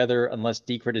work together unless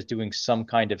Decred is doing some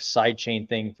kind of sidechain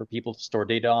thing for people to store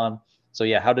data on. So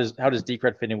yeah, how does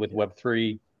Decred fit in with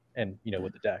Web3 and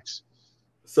with the Dex?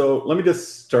 So let me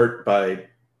just start by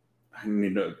I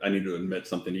need to admit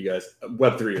something to you guys.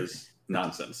 Web3 is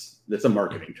nonsense. It's a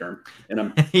marketing term,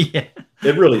 and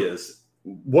it really is.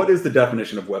 What is the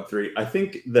definition of Web3? I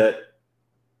think that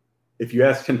if you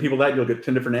ask 10 people that, you'll get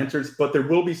 10 different answers, but there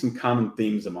will be some common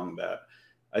themes among that.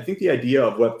 I think the idea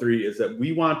of Web3 is that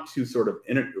we want to sort of,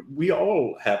 we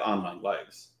all have online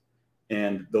lives,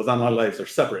 and those online lives are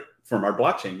separate from our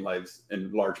blockchain lives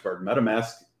in large part.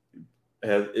 MetaMask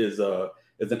is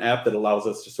an app that allows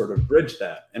us to sort of bridge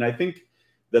that. And I think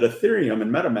that Ethereum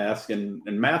and MetaMask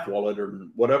and Math Wallet or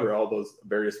whatever, all those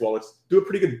various wallets do a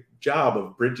pretty good job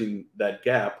of bridging that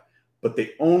gap, but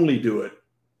they only do it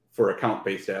for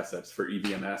account-based assets, for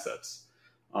EVM assets.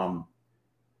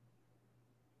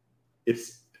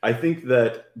 I think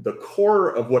that the core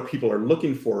of what people are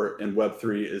looking for in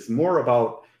Web3 is more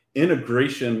about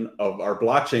integration of our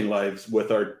blockchain lives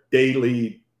with our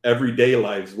daily, everyday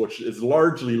lives, which is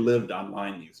largely lived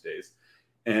online these days.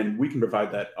 And we can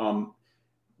provide that.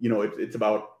 It's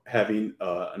about having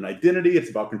an identity. It's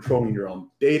about controlling your own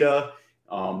data.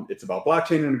 It's about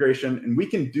blockchain integration. And we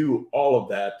can do all of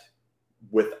that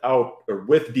with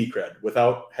Decred,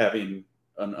 without having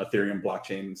an Ethereum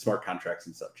blockchain, smart contracts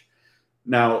and such.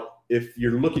 Now, if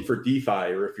you're looking for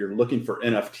DeFi or if you're looking for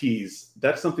NFTs,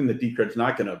 that's something that Decred's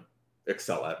not going to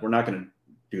excel at. We're not going to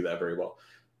do that very well.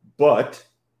 But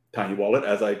Tiny Wallet,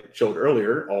 as I showed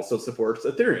earlier, also supports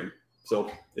Ethereum.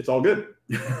 So it's all good.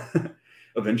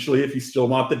 eventually, if you still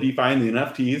want the DeFi and the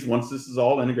NFTs, once this is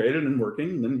all integrated and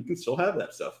working, then you can still have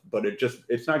that stuff. But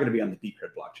it's not going to be on the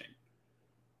Decred blockchain.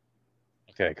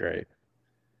 Okay, great.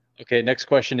 Okay, next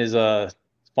question is a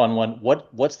fun one.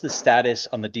 What's the status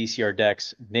on the DCR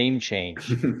DEX name change?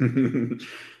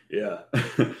 Yeah.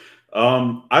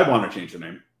 I want to change the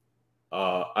name.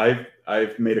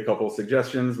 I've made a couple of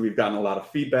suggestions. We've gotten a lot of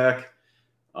feedback.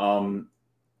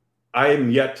 I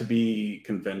am yet to be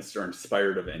convinced or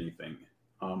inspired of anything.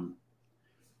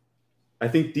 I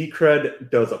think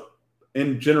Decred does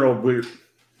in general,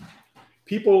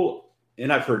 people,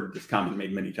 and I've heard this comment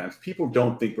made many times, people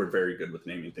don't think we're very good with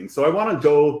naming things. So I want to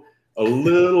go a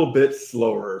little bit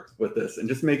slower with this and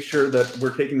just make sure that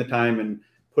we're taking the time and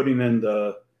putting in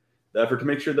the effort to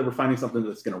make sure that we're finding something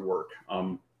that's going to work.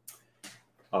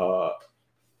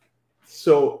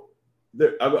 So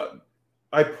there,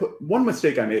 I put one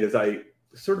mistake I made is I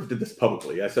sort of did this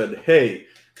publicly. I said, hey,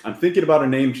 I'm thinking about a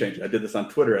name change. I did this on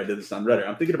Twitter. I did this on Reddit.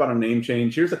 I'm thinking about a name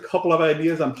change. Here's a couple of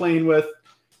ideas I'm playing with.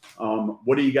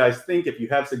 What do you guys think? If you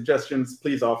have suggestions,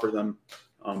 please offer them.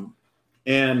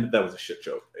 And that was a shit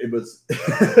show. It was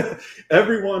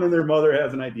everyone and their mother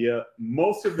has an idea.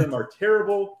 Most of them are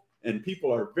terrible, and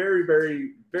people are very,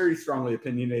 very, very strongly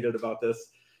opinionated about this.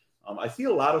 I see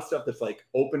a lot of stuff that's like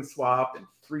OpenSwap and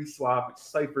FreeSwap and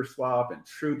CipherSwap and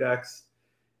TrueDex.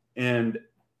 And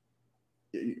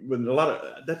with a lot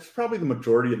of, that's probably the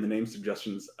majority of the name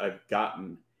suggestions I've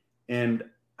gotten. And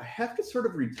I have to sort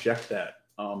of reject that,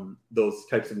 those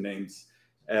types of names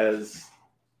as,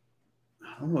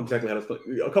 I don't know exactly how to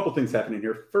explain. A couple things happening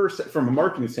here. First, from a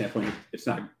marketing standpoint, it's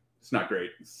not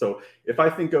great. So if I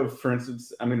think of, for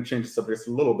instance, I'm going to change the subject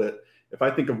a little bit. If I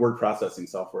think of word processing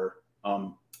software,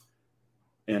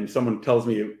 and someone tells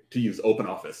me to use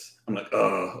OpenOffice, I'm like,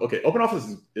 okay,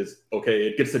 OpenOffice is okay.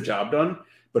 It gets the job done.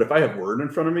 But if I have Word in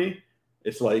front of me,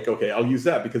 it's like, okay, I'll use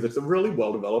that because it's a really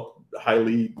well-developed,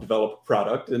 highly developed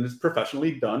product, and it's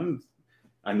professionally done.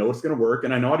 I know it's going to work,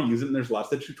 and I know how to use it, and there's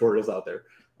lots of tutorials out there.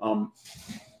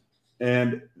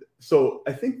 And so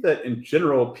I think that in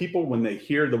general, people, when they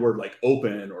hear the word like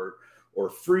open or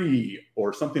free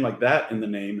or something like that in the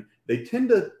name, they tend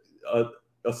to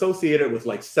associate it with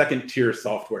like second tier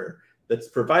software that's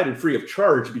provided free of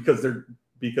charge because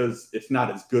it's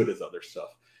not as good as other stuff.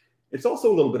 It's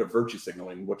also a little bit of virtue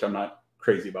signaling, which I'm not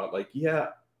crazy about. Like, yeah,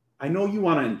 I know you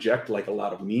want to inject like a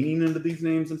lot of meaning into these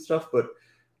names and stuff, but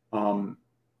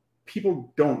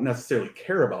people don't necessarily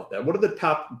care about that. What are the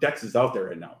top dexes out there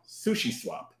right now?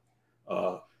 SushiSwap,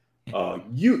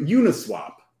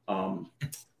 Uniswap,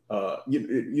 what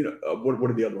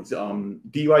are the other ones?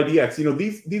 DUIDX. You know,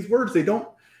 these words, they don't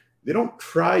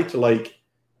try to like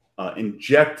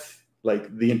inject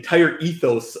like the entire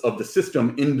ethos of the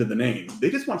system into the name. They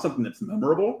just want something that's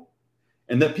memorable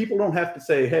and that people don't have to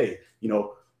say, hey, you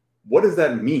know, what does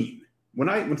that mean?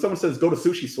 When someone says go to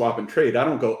SushiSwap and trade, I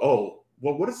don't go, oh,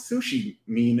 well, what does sushi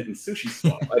mean in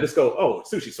SushiSwap? I just go, oh,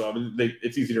 SushiSwap.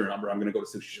 It's easy to remember. I'm going to go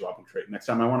to SushiSwap and trade. Next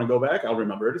time I want to go back, I'll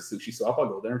remember it as SushiSwap. I'll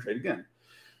go there and trade again.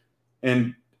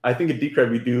 And I think at Decred,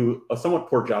 we do a somewhat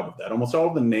poor job of that. Almost all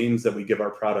of the names that we give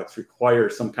our products require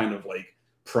some kind of like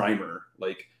primer.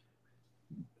 Like,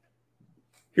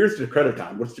 here's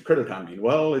Decrediton. What's Decrediton mean?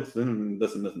 Well, it's this and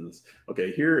this and this.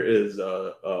 Okay, here is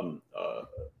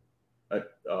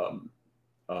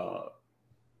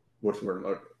what's the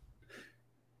word?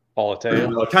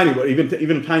 Politeia. Tiny,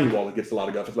 even a tiny wallet gets a lot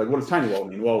of guff. It's like, what does tiny wallet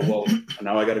mean? Well,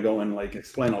 now I got to go and like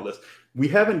explain all this. We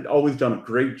haven't always done a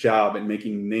great job in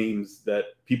making names that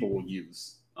people will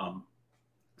use.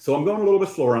 So I'm going a little bit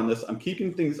slower on this. I'm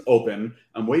keeping things open.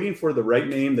 I'm waiting for the right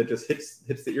name that just hits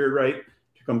the ear right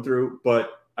to come through.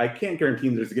 But I can't guarantee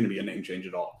there's going to be a name change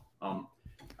at all.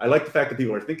 I like the fact that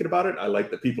people are thinking about it. I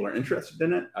like that people are interested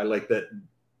in it. I like that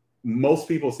most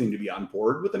people seem to be on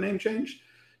board with the name change.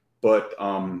 But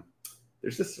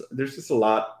there's just a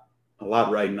lot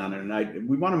riding on it, and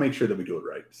we want to make sure that we do it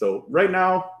right. So right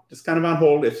now, just kind of on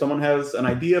hold. If someone has an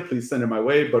idea, please send it my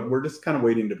way. But we're just kind of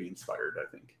waiting to be inspired, I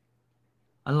think.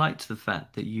 I liked the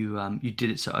fact that you did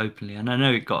it so openly, and I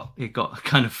know it got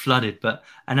kind of flooded, but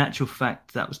in actual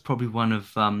fact, that was probably one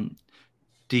of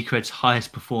Decred's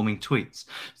highest performing tweets.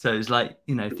 So it's like,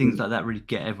 you know, things like that really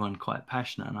get everyone quite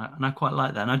passionate, and I quite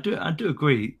like that. And I do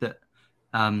agree that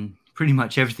pretty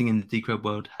much everything in the Decred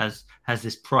world has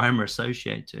this primer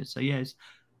associated to it. So yeah,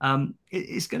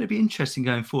 it's going to be interesting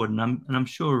going forward, and I'm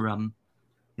sure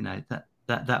you know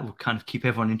that will kind of keep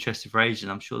everyone interested for ages.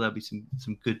 And I'm sure there'll be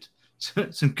some good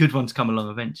ones come along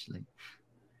eventually.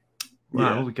 Right,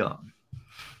 yeah. What we got?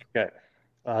 Okay.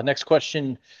 Next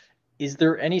question. Is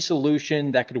there any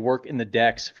solution that could work in the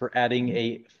DEX for adding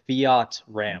a fiat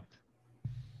ramp?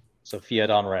 So fiat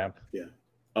on ramp. Yeah.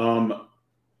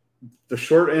 The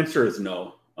short answer is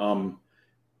no.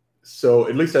 So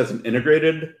at least as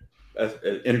integrated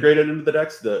into the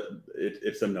DEX,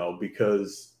 it's a no,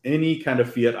 because any kind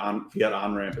of fiat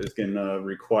on ramp is going to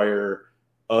require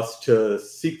us to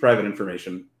seek private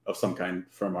information of some kind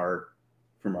from our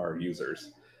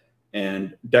users.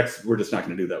 And DEX, we're just not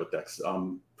going to do that with DEX.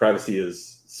 Privacy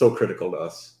is so critical to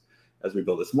us as we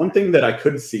build this. One thing that I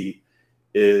could see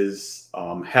is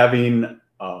having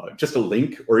just a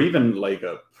link, or even like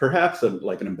perhaps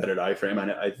like an embedded iframe.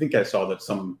 I think I saw that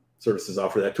some services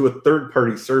offer that to a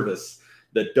third-party service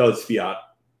that does fiat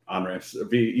on-ramps,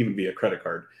 even via credit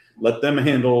card. Let them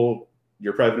handle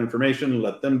your private information.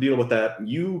 Let them deal with that.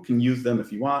 You can use them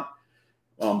if you want.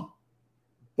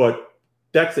 But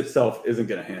DEX itself isn't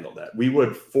going to handle that. We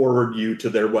would forward you to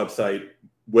their website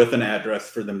with an address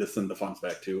for them to send the funds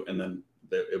back to, and then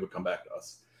it would come back to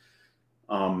us.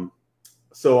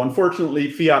 So unfortunately,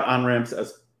 fiat on-ramps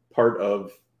as part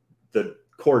of the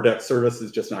core DEX service is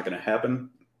just not going to happen.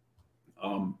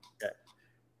 Okay.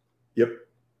 Yep.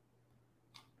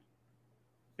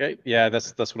 Okay. Yeah,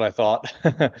 that's what I thought.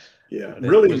 Yeah.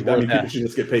 Really, I mean, people that. should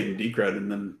just get paid in Decred,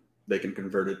 and then they can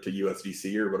convert it to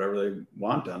USDC or whatever they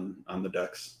want on the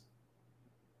DEX.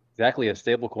 Exactly, as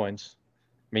stable coins.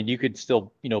 I mean, you could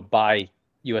still, buy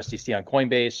USDC on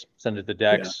Coinbase, send it to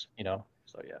DEX,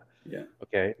 so yeah. Yeah.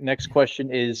 Okay. Next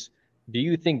question is, do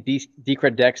you think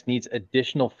Decred DEX needs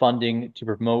additional funding to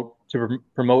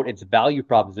promote its value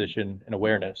proposition and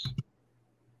awareness?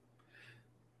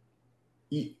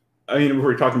 I mean, if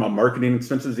we're talking about marketing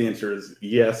expenses, the answer is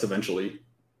yes, eventually.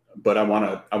 But I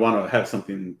want to have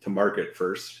something to market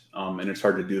first, and it's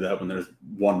hard to do that when there's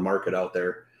one market out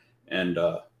there, and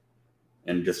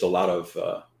just a lot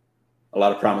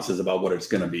of promises about what it's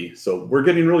going to be. So we're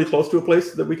getting really close to a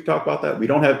place that we can talk about that. We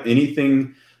don't have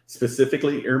anything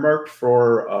specifically earmarked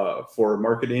for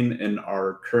marketing in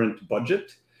our current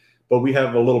budget, but we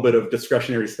have a little bit of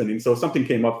discretionary spending. So if something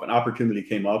came up, an opportunity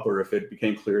came up, or if it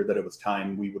became clear that it was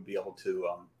time, we would be able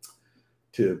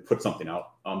to put something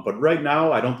out. But right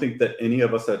now, I don't think that any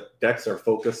of us at DEX are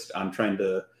focused on trying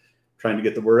to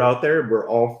get the word out there. We're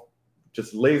all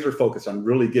just laser focused on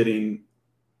really getting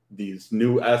these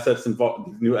new assets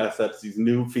involved, these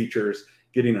new features,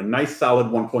 getting a nice solid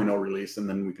 1.0 release, and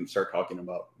then we can start talking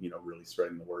about, really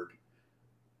spreading the word.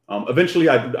 Eventually,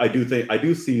 I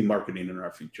do see marketing in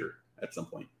our future at some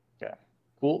point. Okay,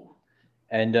 cool.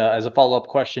 And as a follow-up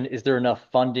question, is there enough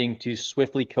funding to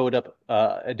swiftly code up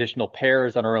additional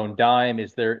pairs on our own dime?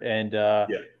 Is there and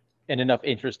enough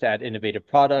interest to add innovative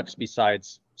products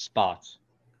besides spots?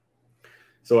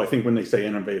 So I think when they say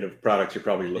innovative products, you're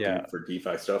probably looking for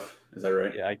DeFi stuff. Is that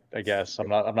right? Yeah, I guess I'm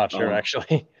not sure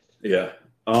actually. Yeah.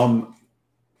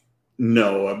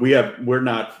 No, we're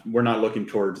not looking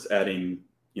towards adding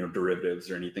derivatives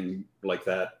or anything like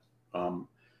that.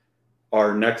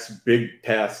 Our next big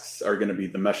tasks are going to be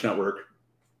the mesh network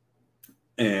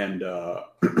and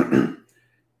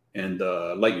and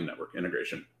the Lightning Network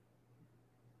integration.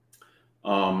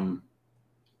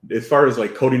 As far as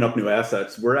like coding up new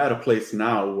assets, we're at a place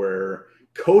now where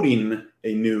coding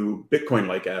a new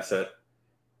Bitcoin-like asset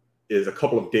is a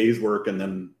couple of days work and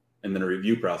then a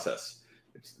review process.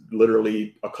 It's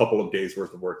literally a couple of days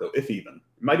worth of work, though, if even.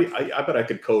 I bet I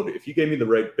could code, if you gave me the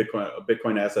right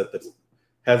Bitcoin asset that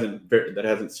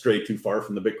hasn't strayed too far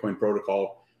from the Bitcoin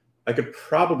protocol, I could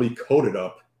probably code it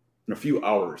up in a few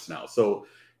hours now. So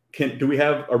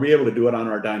are we able to do it on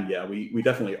our dime? Yeah, we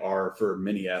definitely are for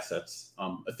many assets.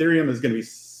 Ethereum is going to be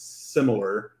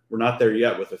similar. We're not there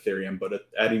yet with Ethereum, but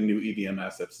adding new EVM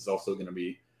assets is also going to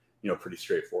be, pretty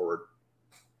straightforward.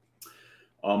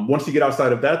 Once you get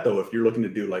outside of that, though, if you're looking to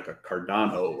do like a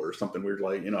Cardano or something weird,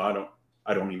 like,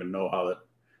 I don't even know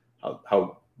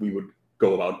how we would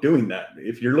go about doing that.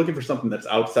 If you're looking for something that's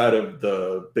outside of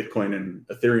the Bitcoin and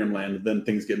Ethereum land, then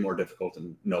things get more difficult.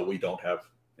 And no, we don't have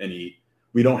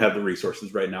the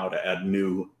resources right now to add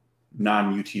new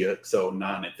non-UTXO,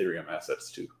 non-Ethereum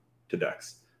assets to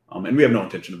DEX. And we have no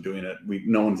intention of doing it.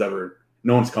 No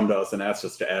one's come to us and asked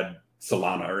us to add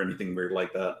Solana or anything weird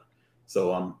like that.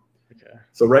 So, okay.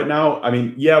 So right now, I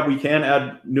mean, yeah, we can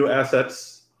add new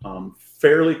assets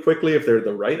fairly quickly if they're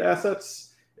the right assets.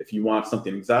 If you want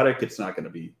something exotic, it's not going to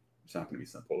be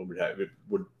simple. It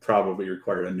would probably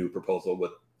require a new proposal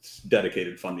with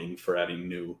dedicated funding for adding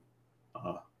new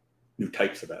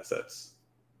types of assets.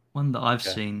 One that I've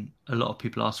seen a lot of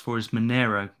people ask for is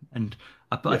Monero, and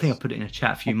I think I put it in a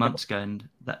chat a few months ago, and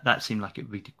that seemed like it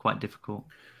would be quite difficult.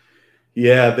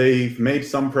 Yeah, they've made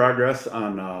some progress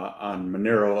on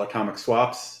Monero atomic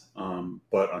swaps,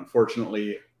 but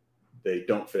unfortunately, they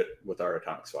don't fit with our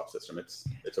atomic swap system. It's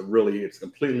a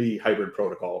completely hybrid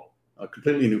protocol, a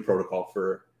completely new protocol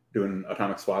for doing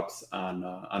atomic swaps on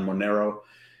Monero.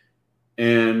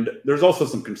 And there's also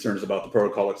some concerns about the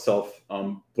protocol itself,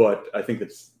 but I think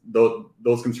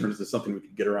those concerns is something we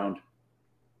could get around.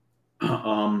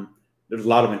 There's a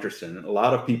lot of interest in it. A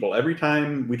lot of people, every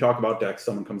time we talk about DEX,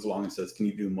 someone comes along and says, "Can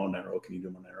you do Monero? Can you do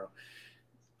Monero?"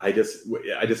 I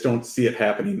just don't see it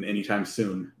happening anytime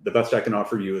soon. The best I can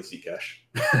offer you is Zcash.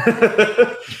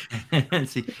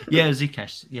 Yeah,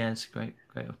 Zcash. Yeah, it's a great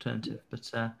alternative. But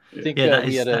I think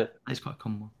that's quite a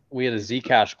common one. We had a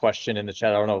Zcash question in the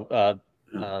chat. I don't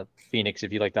know, Phoenix,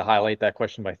 if you'd like to highlight that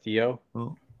question by Theo.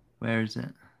 Oh, where is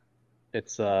it?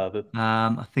 It's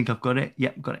I think I've got it.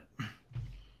 Yep, got it.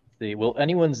 Will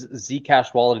anyone's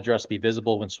Zcash wallet address be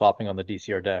visible when swapping on the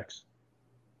DCR DEX?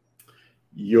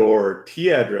 Your T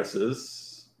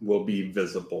addresses will be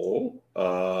visible.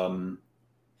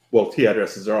 Well, T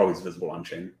addresses are always visible on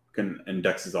chain, and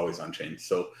DEX is always on chain.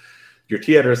 So your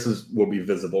T addresses will be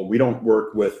visible. We don't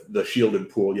work with the shielded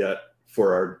pool yet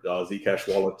for our Zcash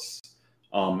wallets.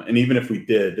 And even if we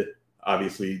did,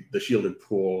 obviously the shielded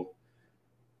pool,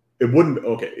 it wouldn't,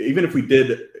 okay, even if we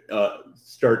did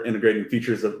start integrating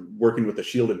features of working with the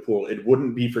shielded pool, it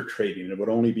wouldn't be for trading. It would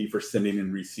only be for sending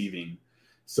and receiving.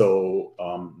 So,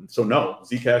 no,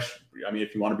 Zcash, I mean,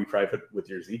 if you want to be private with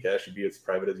your Zcash, you'd be as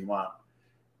private as you want.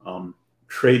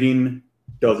 Trading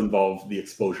does involve the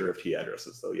exposure of T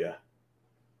addresses, though, yeah.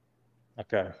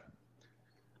 Okay.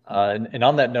 And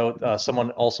on that note,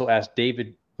 someone also asked,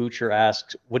 David Butcher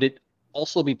asks, would it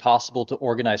also be possible to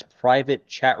organize private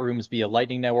chat rooms via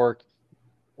Lightning Network,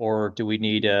 or do we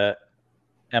need a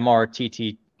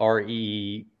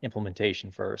MRTTRE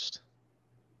implementation first?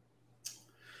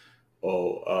 I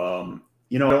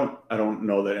don't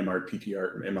know that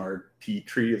MRT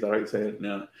tree, is that how you say it?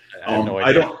 No, I have no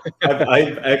idea.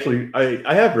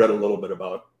 I have read a little bit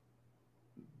about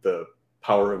the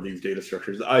power of these data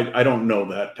structures. I don't know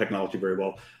that technology very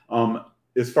well.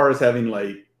 As far as having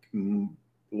like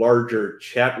larger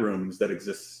chat rooms that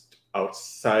exist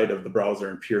outside of the browser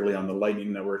and purely on the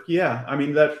Lightning Network, yeah, I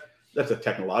mean that's a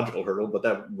technological hurdle, but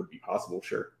that would be possible,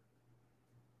 sure.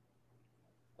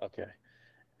 Okay.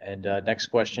 And next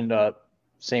question,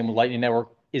 same Lightning Network.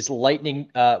 Would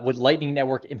Lightning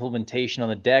Network implementation on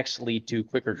the DEX lead to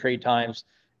quicker trade times?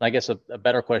 And I guess a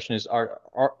better question is, are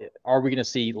we going to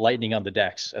see Lightning on the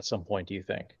DEX at some point, do you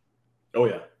think? Oh,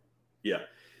 yeah. Yeah.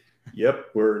 Yep.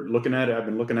 We're looking at it. I've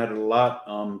been looking at it a lot,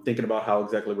 thinking about how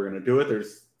exactly we're going to do it.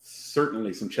 There's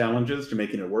certainly some challenges to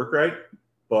making it work right.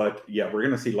 But yeah, we're going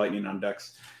to see Lightning on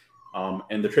DEX.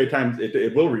 And the trade times,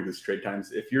 it will reduce trade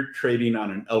times. If you're trading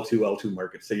on an L2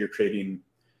 market, say you're trading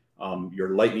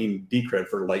your Lightning Decred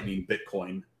for Lightning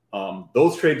Bitcoin,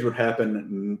 those trades would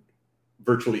happen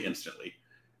virtually instantly.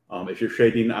 If you're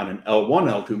trading on an L1,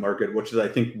 L2 market, which is I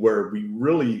think where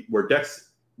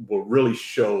DEX will really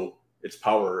show its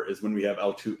power, is when we have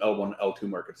L1, L2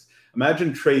 markets.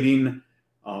 Imagine trading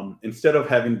instead of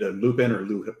having to loop in or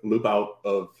loop out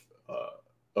of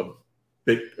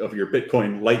your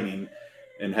Bitcoin Lightning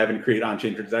and having to create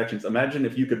on-chain transactions. Imagine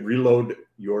if you could rebalance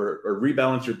your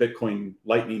Bitcoin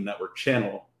Lightning Network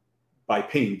channel by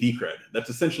paying Decred. That's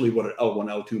essentially what an L1,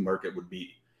 L2 market would be.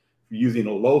 You're using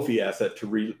a low fee asset to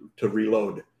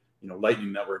reload,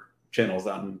 Lightning Network channels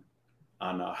on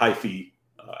high fee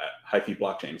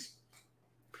blockchains.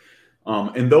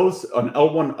 And those, an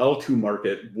L1, L2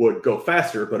 market would go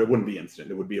faster, but it wouldn't be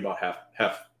instant. It would be about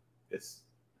half as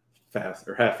fast,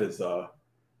 or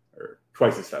or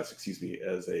twice as fast, as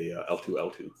a L2,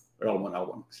 L2, or L1,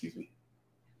 L1, excuse me.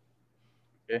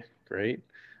 Okay, great.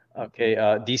 Okay,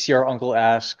 DCR Uncle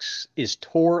asks, is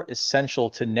Tor essential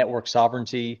to network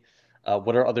sovereignty?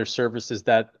 What are other services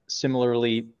that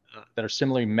are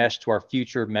similarly meshed to our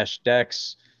future mesh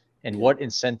DEX? And what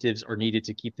incentives are needed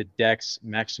to keep the DEX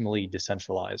maximally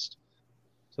decentralized?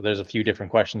 So there's a few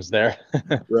different questions there.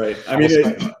 Right. I mean,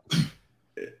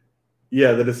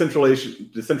 yeah, the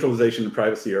decentralization and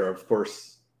privacy are, of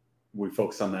course, we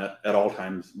focus on that at all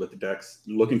times with the DEX.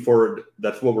 Looking forward,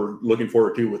 that's what we're looking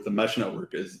forward to with the mesh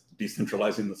network, is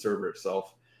decentralizing the server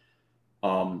itself.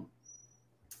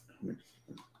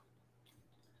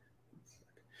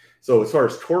 So as far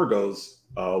as Tor goes,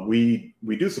 we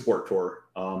do support Tor.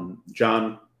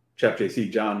 John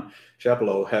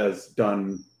Chapello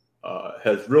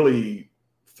has really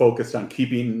focused on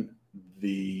keeping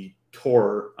the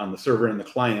Tor on the server and the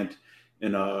client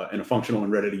in a functional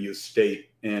and ready to use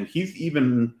state. And he's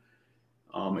even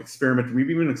experimented. We've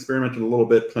even experimented a little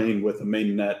bit playing with a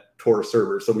mainnet Tor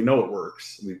server, so we know it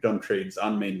works. We've done trades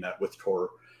on mainnet with Tor.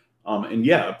 And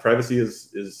yeah, privacy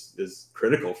is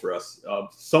critical for us.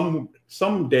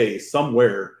 Someday,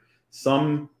 somewhere,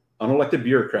 some unelected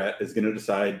bureaucrat is going to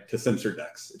decide to censor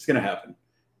DEX. It's going to happen,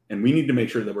 and we need to make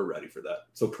sure that we're ready for that.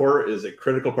 So Tor is a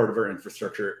critical part of our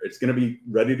infrastructure. It's going to be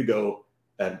ready to go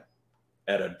at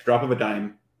a drop of a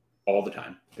dime all the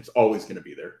time. It's always going to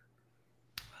be there.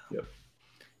 Yep.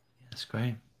 That's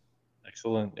great.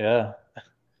 Excellent. Yeah.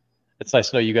 It's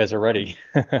nice to know you guys are ready.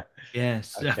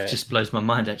 Yes. Okay. That just blows my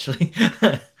mind, actually.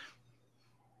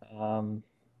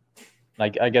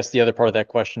 I guess the other part of that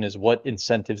question is what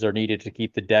incentives are needed to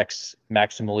keep the DEX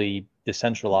maximally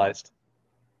decentralized?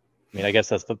 I mean, I guess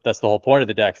that's the whole point of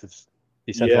the DEX. It's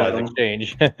decentralized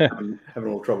exchange. I'm having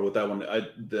a little trouble with that one.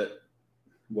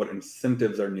 What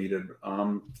incentives are needed?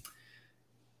 I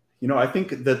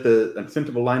think that the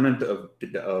incentive alignment of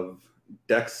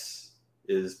DEX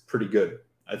is pretty good.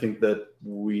 I think that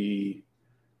we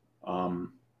have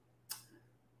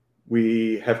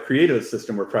created a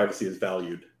system where privacy is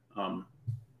valued.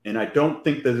 And I don't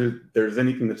think that there's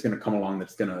anything that's going to come along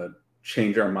that's going to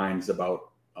change our minds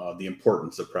about the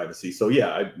importance of privacy. So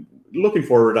yeah, looking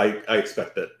forward, I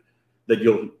expect that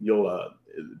you'll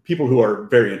people who are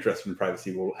very interested in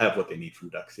privacy will have what they need from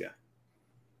DEX. Yeah.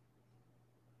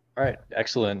 All right,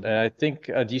 excellent. I think,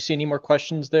 do you see any more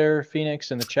questions there,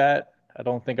 Phoenix, in the chat? I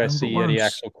don't think I see any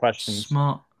actual questions.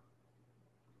 Smart.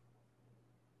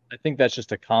 I think that's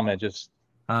just a comment, just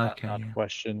okay, not a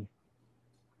question.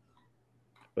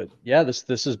 But yeah, this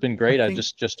has been great.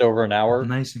 Just over an hour.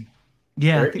 Amazing.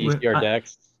 Yeah, I think ECR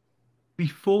DEX.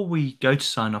 Before we go to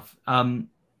sign off,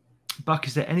 Buck,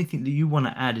 is there anything that you want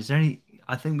to add? Is there any?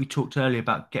 I think we talked earlier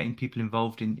about getting people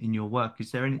involved in your work.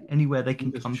 Is there anywhere they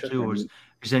can come to, or is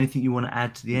there anything you want to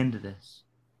add to the end of this?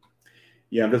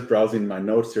 Yeah, I'm just browsing my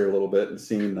notes here a little bit and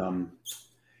seeing. No,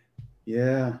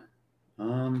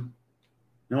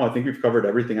 I think we've covered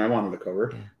everything I wanted to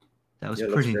cover. Yeah, that was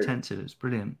pretty intensive. It's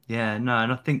brilliant. Yeah, no,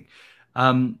 and I think,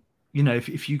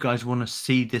 if you guys want to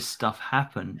see this stuff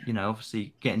happen,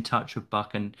 obviously get in touch with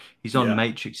Buck, and he's on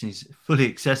Matrix and he's fully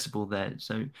accessible there.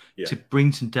 So to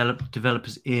bring some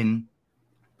developers in,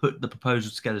 put the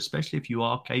proposals together, especially if you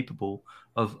are capable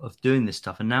of doing this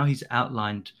stuff. And now he's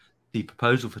outlined the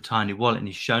proposal for Tiny Wallet and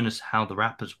he's shown us how the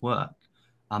wrappers work.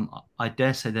 I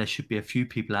dare say there should be a few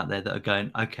people out there that are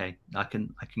going, okay, I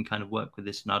can kind of work with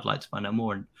this, and I'd like to find out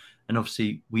more. And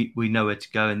obviously we know where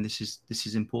to go, and this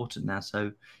is important now.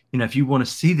 So if you want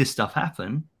to see this stuff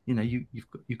happen, you've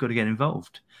got to get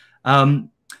involved.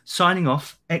 Signing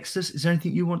off, Exodus, is there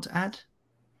anything you want to add?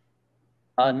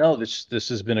 No, this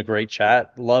has been a great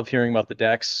chat. Love hearing about the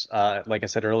DEX. Like I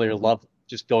said earlier, love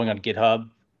just going on GitHub.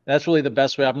 That's really the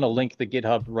best way. I'm going to link the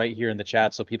GitHub right here in the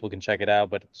chat so people can check it out.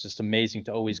 But it's just amazing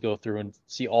to always go through and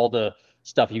see all the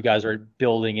stuff you guys are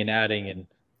building and adding, and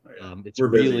it's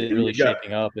really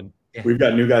shaping up. And we've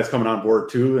got new guys coming on board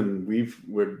too, and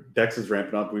DEX is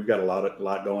ramping up. We've got a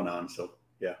lot going on. So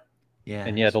yeah.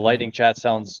 And the Lightning chat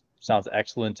sounds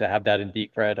excellent to have that in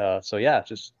Decred. So yeah,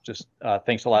 just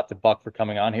thanks a lot to Buck for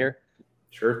coming on here.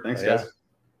 Sure, thanks guys.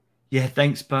 Yeah,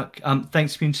 thanks, Buck.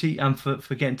 Thanks, community, for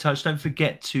getting in touch. Don't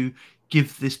forget to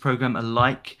give this program a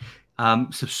like,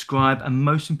 subscribe, and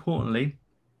most importantly,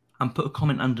 put a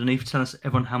comment underneath. Tell us,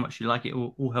 everyone, how much you like it. It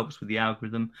all helps with the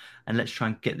algorithm. And let's try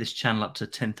and get this channel up to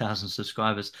 10,000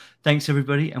 subscribers. Thanks,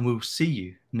 everybody, and we'll see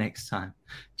you next time.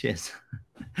 Cheers.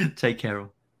 Take care,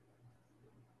 all.